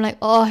 I'm like,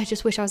 oh, I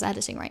just wish I was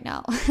editing right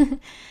now.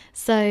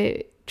 So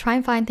try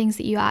and find things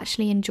that you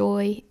actually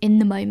enjoy in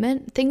the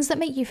moment, things that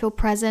make you feel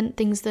present,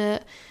 things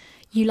that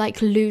you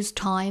like lose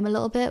time a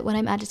little bit. When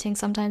I'm editing,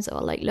 sometimes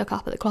I'll like look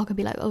up at the clock and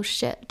be like, oh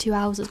shit, 2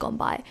 hours has gone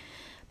by,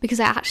 because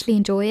I actually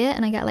enjoy it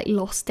and I get like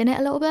lost in it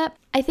a little bit.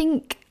 I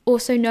think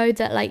also know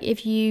that like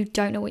if you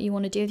don't know what you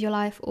want to do with your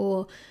life,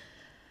 or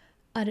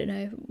I don't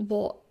know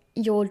what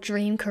your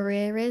dream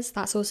career is,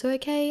 that's also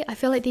okay. I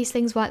feel like these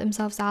things work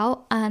themselves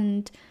out,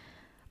 and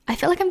I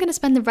feel like I'm going to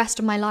spend the rest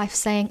of my life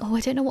saying, oh, I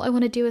don't know what I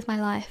want to do with my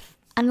life.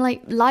 And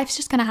like life's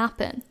just going to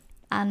happen,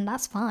 and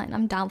that's fine.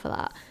 I'm down for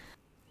that.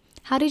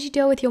 How did you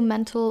deal with your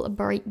mental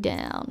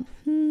breakdown?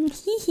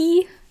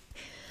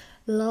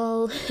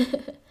 Lol.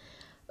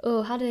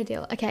 Oh, how did I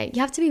deal? Okay,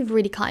 you have to be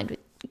really kind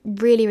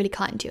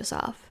to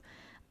yourself.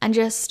 And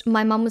just,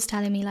 my mum was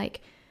telling me like,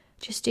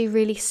 just do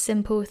really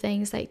simple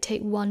things, like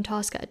take one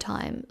task at a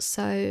time.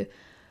 So,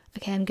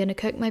 okay, I'm going to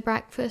cook my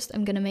breakfast,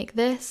 I'm going to make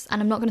this,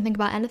 and I'm not going to think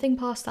about anything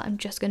past that. I'm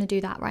just going to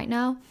do that right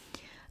now.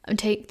 And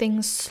take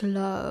things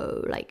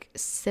slow, like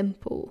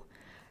simple.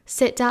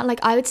 Sit down, like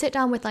I would sit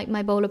down with like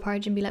my bowl of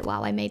porridge and be like,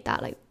 wow, I made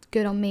that, like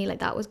good on me, like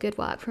that was good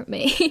work from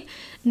me.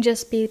 And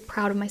just be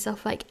proud of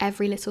myself, like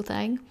every little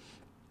thing.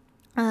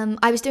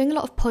 I was doing a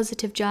lot of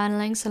positive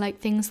journaling, so like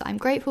things that I'm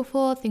grateful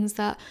for, things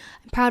that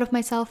I'm proud of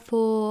myself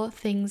for,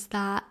 things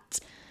that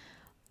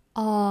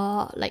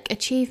are like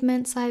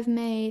achievements I've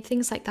made,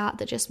 things like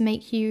that just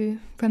make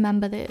you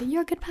remember that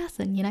you're a good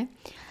person, you know.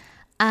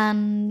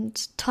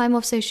 And time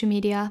off social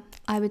media,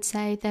 I would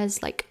say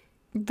there's like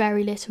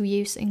very little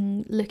use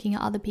in looking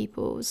at other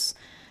people's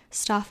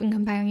stuff and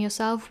comparing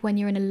yourself when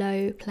you're in a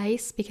low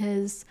place,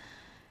 because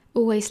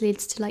always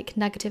leads to like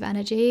negative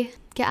energy.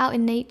 Get out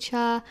in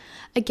nature.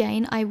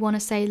 Again, I want to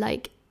say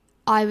like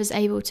I was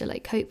able to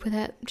like cope with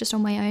it just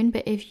on my own,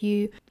 but if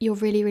you're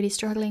really, really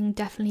struggling,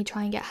 definitely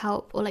try and get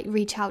help, or like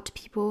reach out to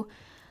people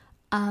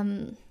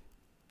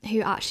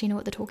who actually know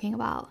what they're talking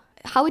about.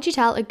 How would you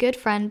tell a good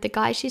friend the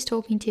guy she's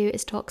talking to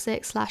is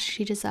toxic /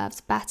 she deserves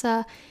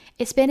better?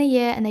 It's been a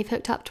year and they've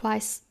hooked up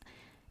twice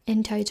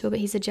in total, but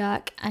he's a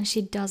jerk and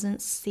she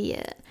doesn't see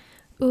it.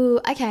 Ooh,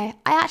 okay.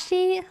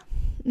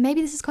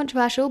 Maybe this is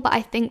controversial, but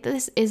I think that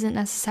this isn't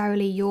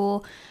necessarily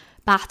your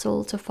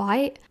battle to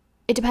fight.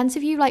 It depends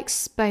if you've like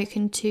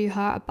spoken to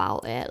her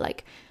about it.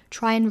 Like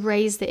try and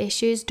raise the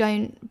issues.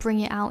 Don't bring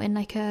it out in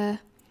like a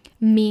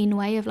mean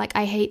way of like,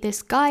 I hate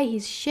this guy,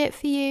 he's shit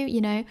for you, you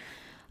know.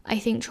 I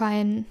think try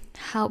and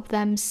help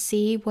them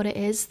see what it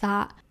is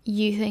that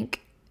you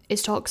think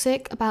is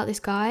toxic about this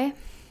guy.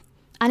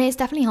 And it's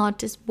definitely hard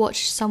to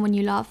watch someone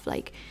you love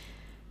like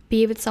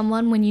be with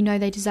someone when you know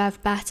they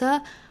deserve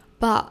better,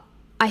 but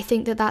I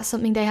think that that's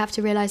something they have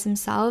to realize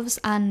themselves,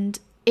 and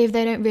if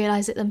they don't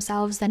realize it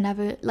themselves, they're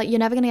never like, you're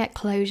never going to get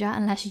closure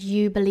unless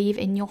you believe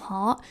in your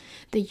heart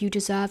that you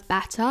deserve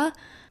better.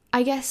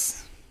 I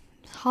guess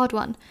hard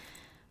one.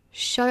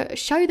 Show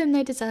them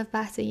they deserve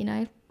better, you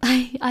know.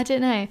 I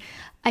don't know.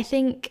 I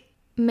think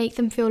make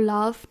them feel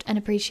loved and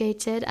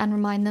appreciated, and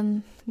remind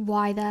them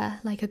why they're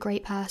like a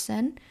great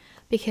person,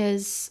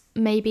 because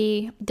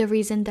maybe the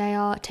reason they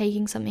are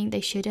taking something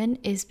they shouldn't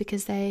is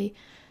because they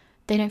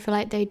they don't feel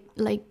like they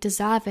like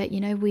deserve it.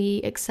 You know,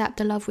 we accept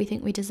the love we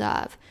think we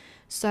deserve.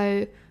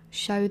 So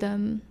show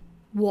them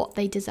what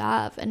they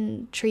deserve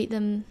and treat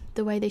them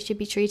the way they should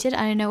be treated.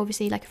 And I know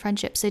obviously like a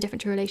friendship's so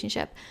different to a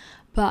relationship,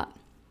 but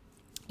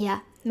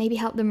yeah, maybe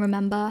help them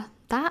remember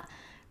that.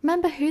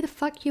 Remember who the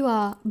fuck you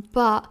are.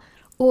 But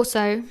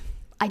also,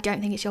 I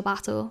don't think it's your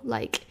battle.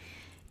 Like,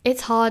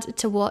 it's hard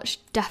to watch,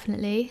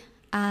 definitely,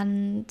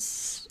 and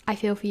I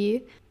feel for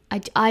you. I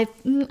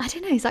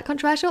don't know, is that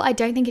controversial? I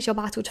don't think it's your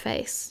battle to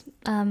face.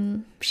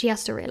 She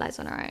has to realise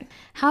on her own.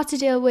 How to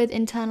deal with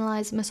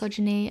internalized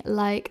misogyny,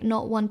 like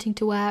not wanting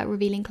to wear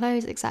revealing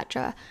clothes,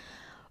 etc.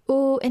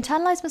 Or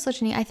internalized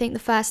misogyny, I think the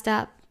first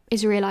step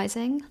is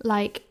realising,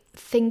 like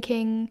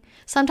thinking,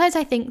 sometimes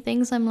I think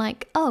things, I'm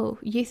like, oh,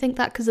 you think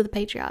that because of the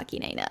patriarchy,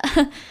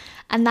 Naina.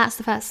 And that's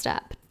the first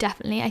step,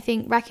 definitely. I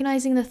think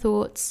recognising the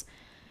thoughts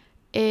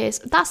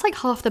that's like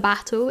half the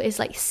battle, is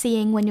like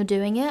seeing when you're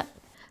doing it.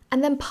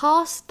 And then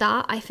past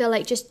that, I feel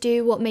like just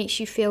do what makes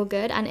you feel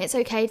good. And it's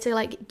okay to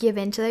like give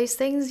into those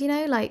things, you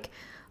know, like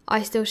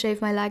I still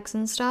shave my legs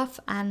and stuff.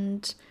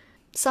 And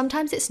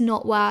sometimes it's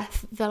not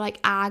worth the like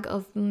ag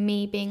of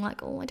me being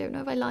like, oh, I don't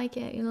know if I like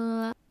it.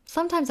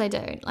 Sometimes I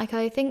don't. Like,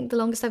 I think the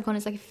longest I've gone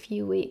is like a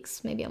few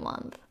weeks, maybe a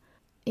month.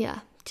 Yeah,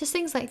 just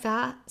things like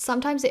that.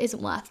 Sometimes it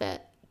isn't worth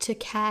it to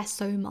care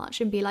so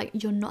much and be like,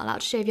 you're not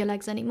allowed to shave your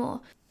legs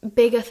anymore.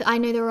 I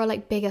know there are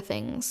like bigger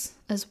things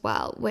as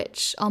well,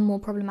 which are more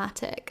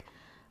problematic.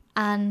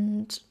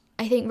 And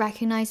I think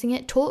recognizing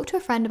it, talk to a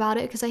friend about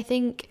it, because I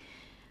think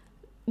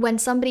when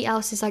somebody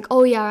else is like,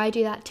 oh yeah, I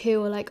do that too,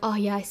 or like, oh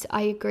yes,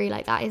 I agree,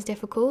 like that is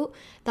difficult,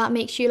 that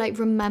makes you like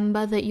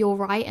remember that you're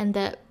right and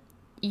that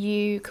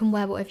you can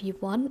wear whatever you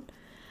want,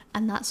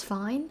 and that's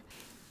fine.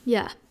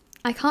 Yeah,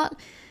 I can't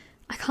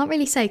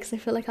really say, because I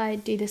feel like I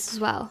do this as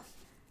well.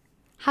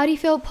 How do you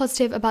feel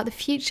positive about the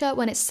future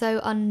when it's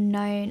so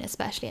unknown,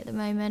 especially at the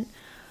moment?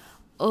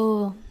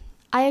 Oh,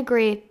 I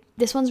agree.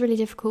 This one's really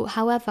difficult.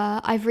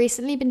 However, I've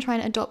recently been trying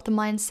to adopt the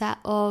mindset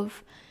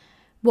of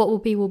what will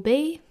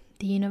be.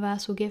 The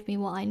universe will give me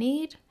what I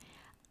need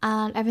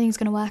and everything's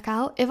going to work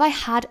out. If I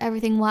had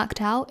everything worked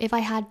out, if I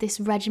had this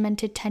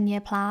regimented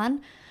 10-year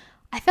plan,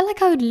 I feel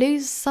like I would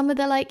lose some of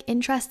the like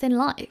interest in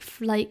life.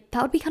 Like,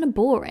 that would be kind of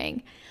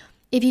boring.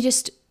 If you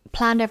just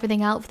planned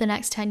everything out for the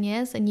next 10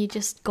 years and you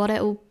just got it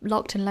all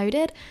locked and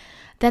loaded,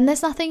 then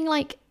there's nothing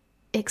like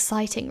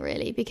exciting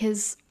really,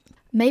 because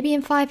maybe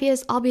in 5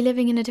 years I'll be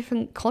living in a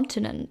different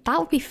continent. That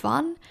would be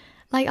fun.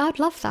 Like, I'd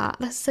love that.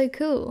 That's so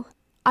cool.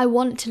 I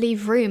want to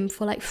leave room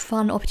for like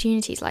fun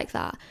opportunities like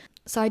that.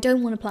 So I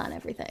don't want to plan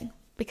everything,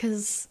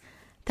 because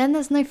then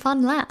there's no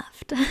fun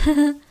left.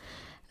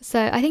 So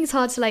I think it's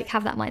hard to like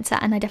have that mindset,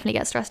 and I definitely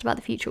get stressed about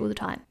the future all the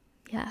time.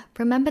 Yeah,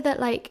 remember that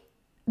like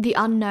the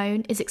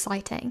unknown is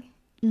exciting,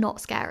 not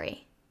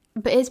scary.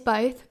 But it's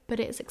both, but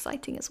it's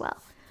exciting as well.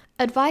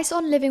 Advice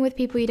on living with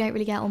people you don't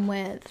really get on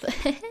with.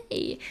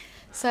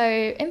 So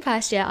in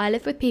first year, I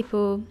lived with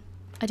people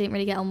I didn't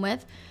really get on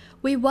with.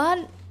 We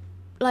weren't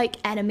like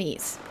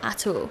enemies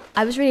at all.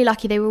 I was really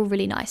lucky, they were all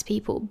really nice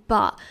people,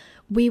 but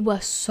we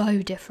were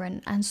so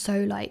different and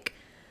so like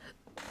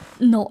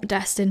not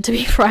destined to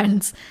be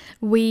friends.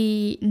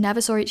 We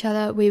never saw each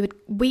other.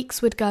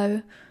 Weeks would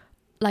go,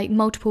 like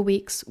multiple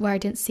weeks, where I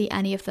didn't see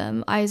any of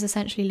them. I was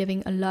essentially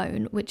living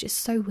alone, which is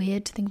so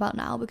weird to think about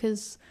now,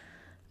 because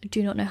I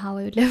do not know how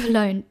I would live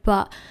alone.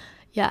 But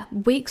yeah,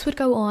 weeks would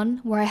go on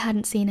where I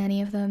hadn't seen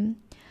any of them.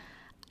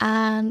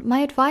 And my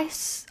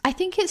advice, I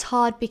think it's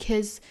hard,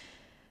 because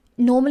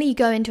normally you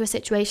go into a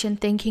situation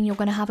thinking you're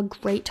going to have a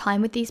great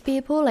time with these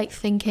people, like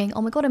thinking,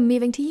 oh my god, I'm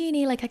moving to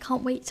uni, like I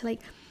can't wait to like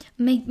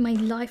make my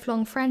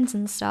lifelong friends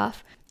and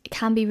stuff. It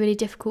can be really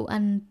difficult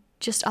and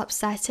just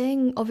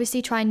upsetting.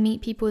 Obviously try and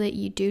meet people that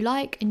you do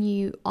like and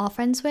you are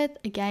friends with.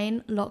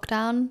 Again,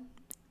 lockdown,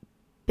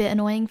 bit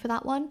annoying for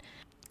that one.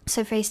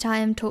 So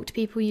FaceTime, talk to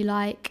people you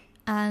like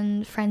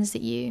and friends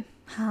that you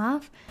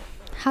have.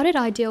 How did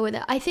I deal with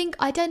it? I think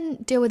I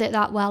didn't deal with it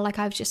that well. Like,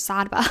 I was just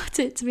sad about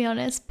it, to be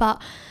honest.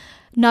 But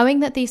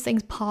knowing that these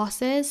things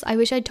passes, I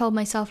wish I'd told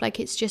myself, like,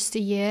 it's just a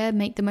year,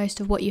 make the most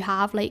of what you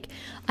have. Like,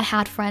 I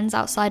had friends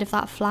outside of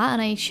that flat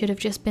and I should have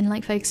just been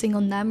like focusing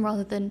on them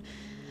rather than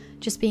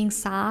just being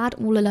sad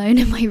all alone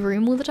in my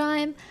room all the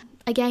time.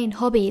 Again,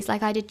 hobbies,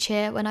 like I did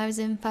cheer when I was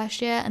in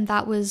first year, and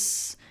that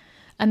was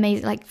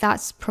amazing. Like,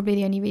 that's probably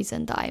the only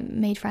reason that I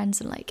made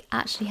friends and like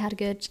actually had a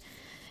good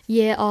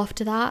year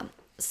after that.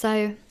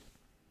 So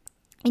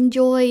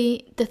enjoy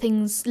the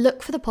things,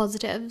 look for the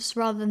positives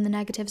rather than the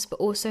negatives, but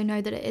also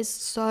know that it is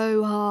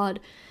so hard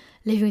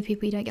living with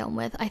people you don't get on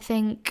with. I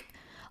think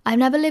I've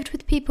never lived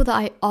with people that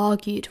I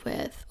argued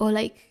with or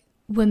like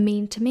were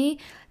mean to me.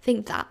 I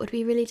think that would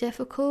be really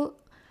difficult.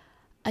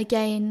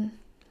 Again,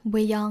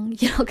 we're young,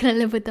 you're not going to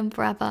live with them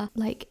forever.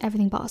 Like,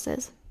 everything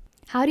passes.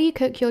 How do you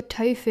cook your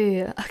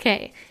tofu?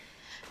 Okay,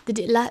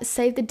 let's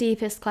save the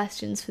deepest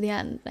questions for the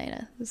end.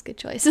 Lena, that's a good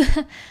choice.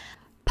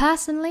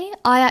 Personally,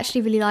 I actually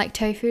really like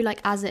tofu,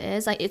 like as it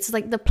is. Like, it's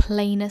like the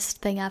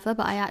plainest thing ever,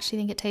 but I actually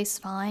think it tastes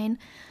fine.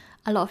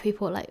 A lot of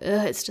people are like,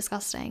 ugh, it's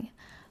disgusting.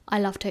 I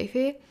love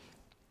tofu.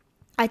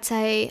 I'd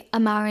say a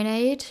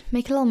marinade.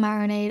 Make a little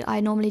marinade. I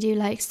normally do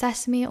like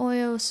sesame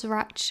oil,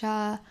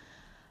 sriracha,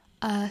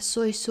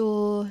 soy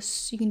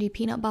sauce. You can do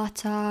peanut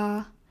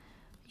butter.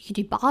 You can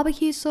do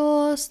barbecue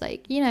sauce.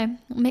 Like, you know,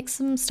 mix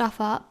some stuff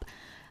up.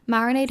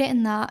 Marinate it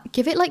in that.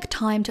 Give it like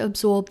time to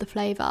absorb the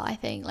flavor, I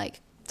think.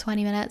 Like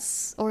 20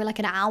 minutes or like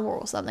an hour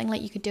or something.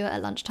 Like you could do it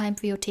at lunchtime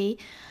for your tea.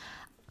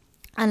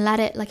 And let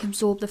it like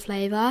absorb the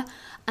flavor.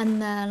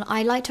 And then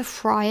I like to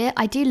fry it.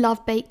 I do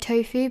love baked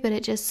tofu, but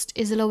it just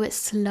is a little bit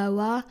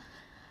slower.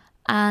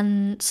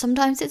 And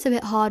sometimes it's a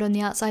bit hard on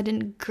the outside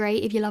and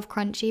great if you love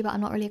crunchy, but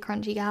I'm not really a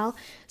crunchy gal.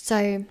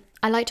 So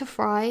I like to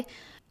fry.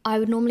 I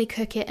would normally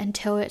cook it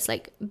until it's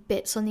like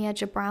bits on the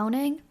edge of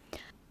browning.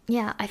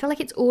 Yeah, I feel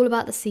like it's all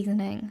about the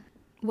seasoning,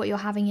 what you're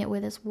having it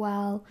with as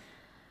well.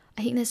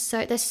 I think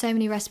there's so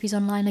many recipes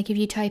online. Like if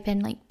you type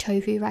in like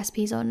tofu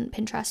recipes on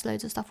Pinterest,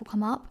 loads of stuff will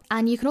come up.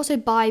 And you can also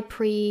buy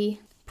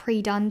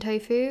pre-done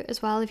tofu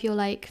as well if you're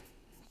like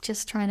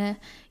just trying to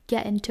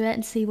get into it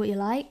and see what you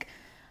like.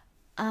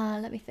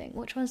 Let me think,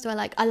 which ones do I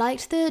like? I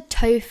liked the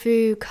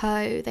Tofu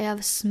Co. They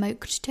have a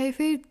smoked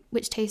tofu,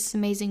 which tastes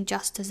amazing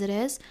just as it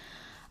is.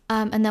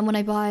 And then when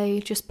I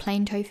buy just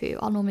plain tofu,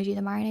 I'll normally do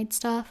the marinade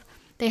stuff.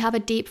 They have a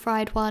deep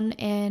fried one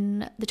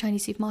in the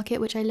Chinese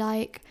supermarket, which I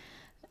like.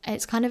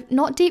 It's kind of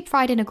not deep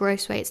fried in a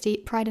gross way, it's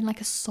deep fried in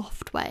like a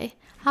soft way.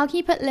 How can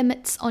you put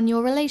limits on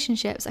your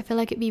relationships? I feel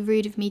like it'd be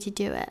rude of me to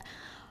do it.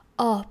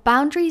 Oh,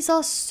 boundaries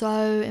are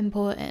so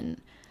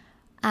important.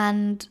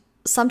 And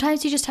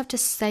sometimes you just have to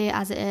say it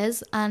as it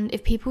is. And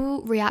if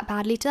people react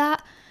badly to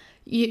that,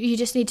 you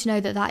just need to know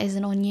that that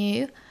isn't on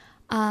you.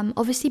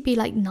 Obviously be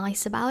like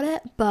nice about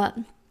it. But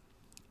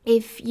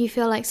if you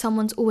feel like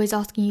someone's always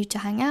asking you to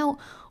hang out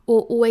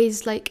or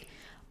always like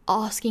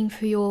asking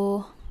for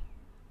your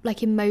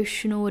like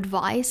emotional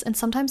advice, and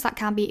sometimes that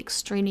can be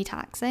extremely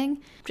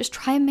taxing, just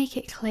try and make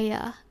it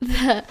clear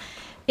that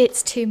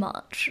it's too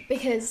much.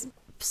 Because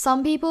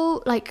some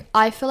people, like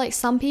I feel like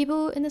some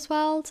people in this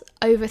world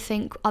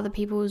overthink other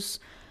people's,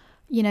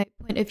 you know,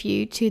 point of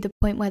view to the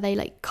point where they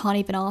like can't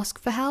even ask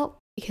for help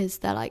because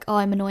they're like, oh,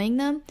 I'm annoying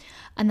them.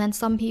 And then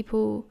some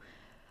people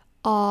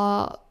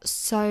are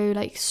so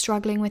like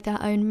struggling with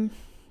their own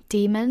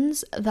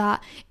demons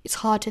that it's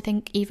hard to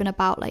think even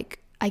about like,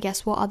 I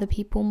guess, what other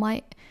people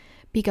might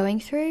be going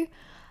through.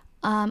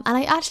 And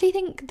I actually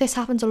think this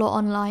happens a lot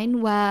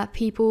online, where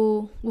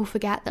people will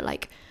forget that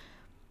like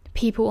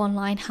people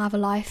online have a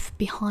life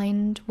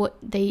behind what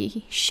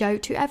they show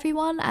to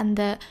everyone, and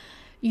that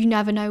you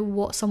never know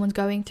what someone's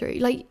going through.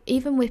 Like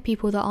even with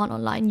people that aren't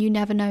online, you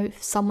never know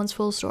someone's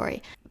full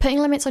story. Putting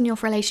limits on your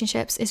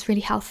relationships is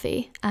really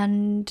healthy,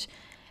 and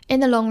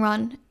in the long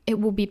run it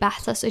will be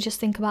better. So just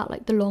think about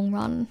like the long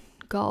run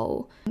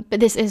goal.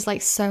 But this is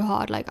like so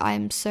hard. Like I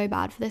am so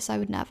bad for this. I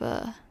would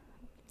never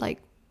like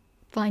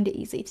find it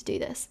easy to do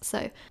this.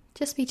 So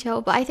just be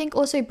chill. But I think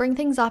also bring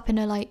things up in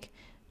a like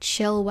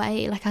chill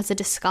way, like as a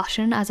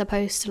discussion, as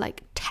opposed to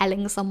like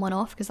telling someone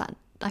off, because that,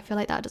 I feel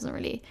like that doesn't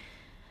really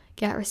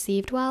get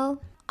received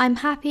well. I'm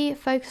happy,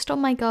 focused on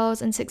my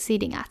goals and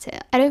succeeding at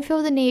it. I don't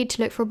feel the need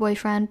to look for a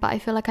boyfriend, but I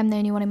feel like I'm the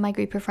only one in my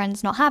group of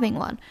friends not having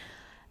one.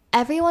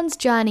 Everyone's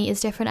journey is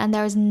different, and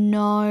there is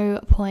no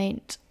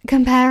point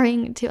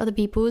comparing to other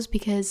people's,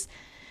 because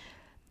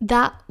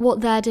that what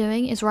they're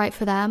doing is right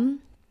for them,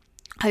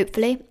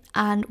 hopefully,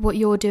 and what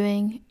you're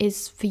doing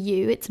is for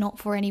you. It's not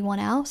for anyone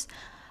else.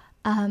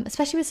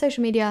 Especially with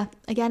social media.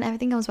 Again,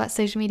 everything comes back to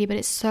social media, but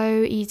it's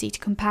so easy to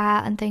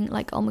compare and think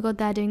like, oh my god,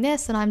 they're doing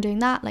this and I'm doing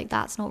that, like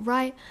that's not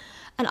right.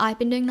 And I've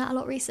been doing that a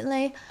lot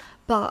recently.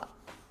 But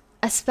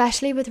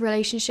especially with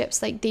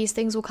relationships, like these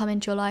things will come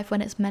into your life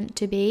when it's meant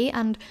to be,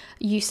 and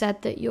you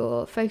said that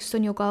you're focused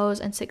on your goals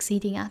and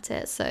succeeding at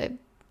it, so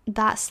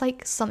that's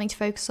like something to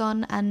focus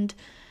on. And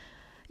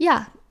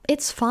yeah,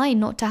 it's fine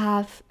not to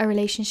have a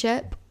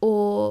relationship,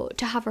 or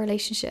to have a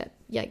relationship,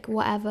 like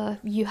whatever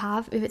you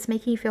have, if it's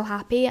making you feel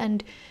happy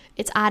and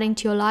it's adding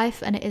to your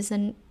life and it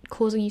isn't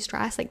causing you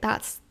stress, like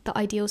that's the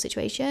ideal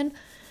situation.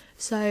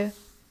 So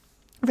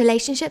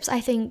relationships, I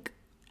think,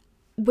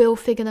 will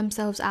figure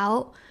themselves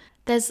out.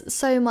 There's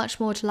so much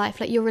more to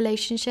life. Like your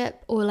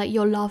relationship or like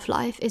your love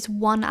life is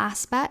one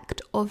aspect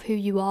of who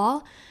you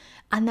are,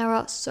 and there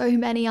are so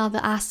many other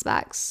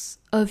aspects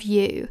of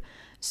you.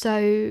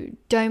 So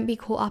don't be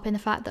caught up in the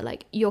fact that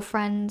like your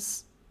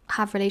friends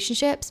have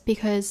relationships,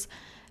 because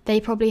they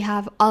probably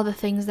have other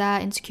things they're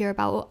insecure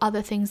about, or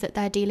other things that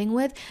they're dealing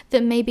with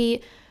that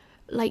maybe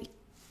like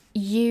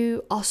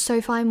you are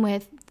so fine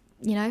with,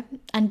 you know,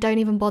 and don't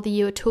even bother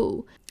you at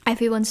all.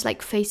 Everyone's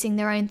like facing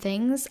their own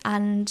things,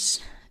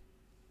 and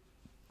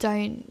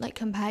don't like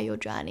compare your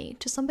journey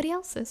to somebody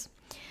else's.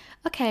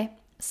 Okay,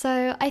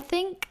 so I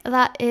think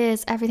that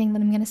is everything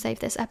that I'm going to say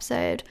for this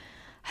episode.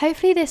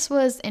 Hopefully this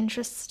was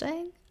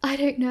interesting. I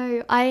don't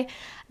know. I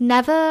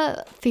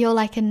never feel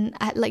like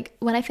like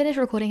when I finish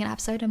recording an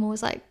episode, I'm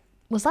always like,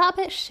 was that a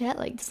bit shit?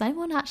 Like, is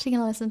anyone actually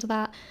going to listen to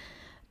that?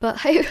 But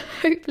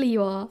hopefully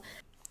you are.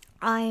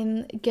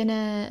 I'm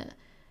gonna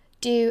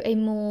do a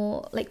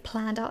more like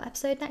planned out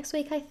episode next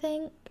week, I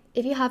think.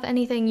 If you have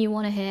anything you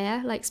want to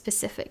hear, like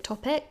specific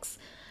topics,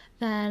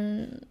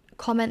 then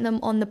comment them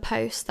on the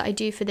post that I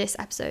do for this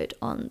episode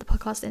on the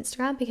podcast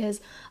Instagram, because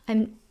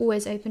I'm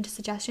always open to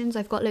suggestions.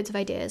 I've got loads of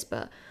ideas,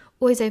 but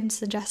always open to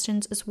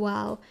suggestions as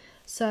well.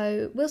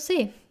 So we'll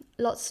see.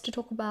 Lots to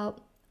talk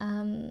about.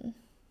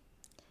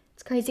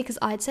 It's crazy because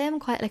I'd say I'm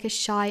quite like a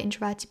shy,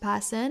 introverted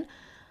person,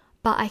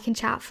 but I can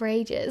chat for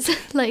ages.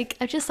 Like,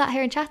 I've just sat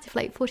here and chatted for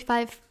like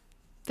 45-50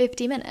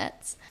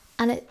 minutes,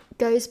 and it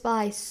goes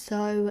by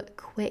so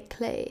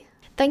quickly.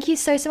 Thank you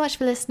so much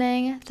for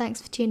listening.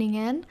 Thanks for tuning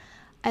in.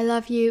 I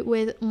love you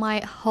with my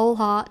whole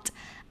heart,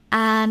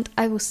 and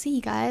I will see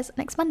you guys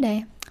next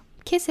Monday.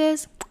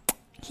 Kisses.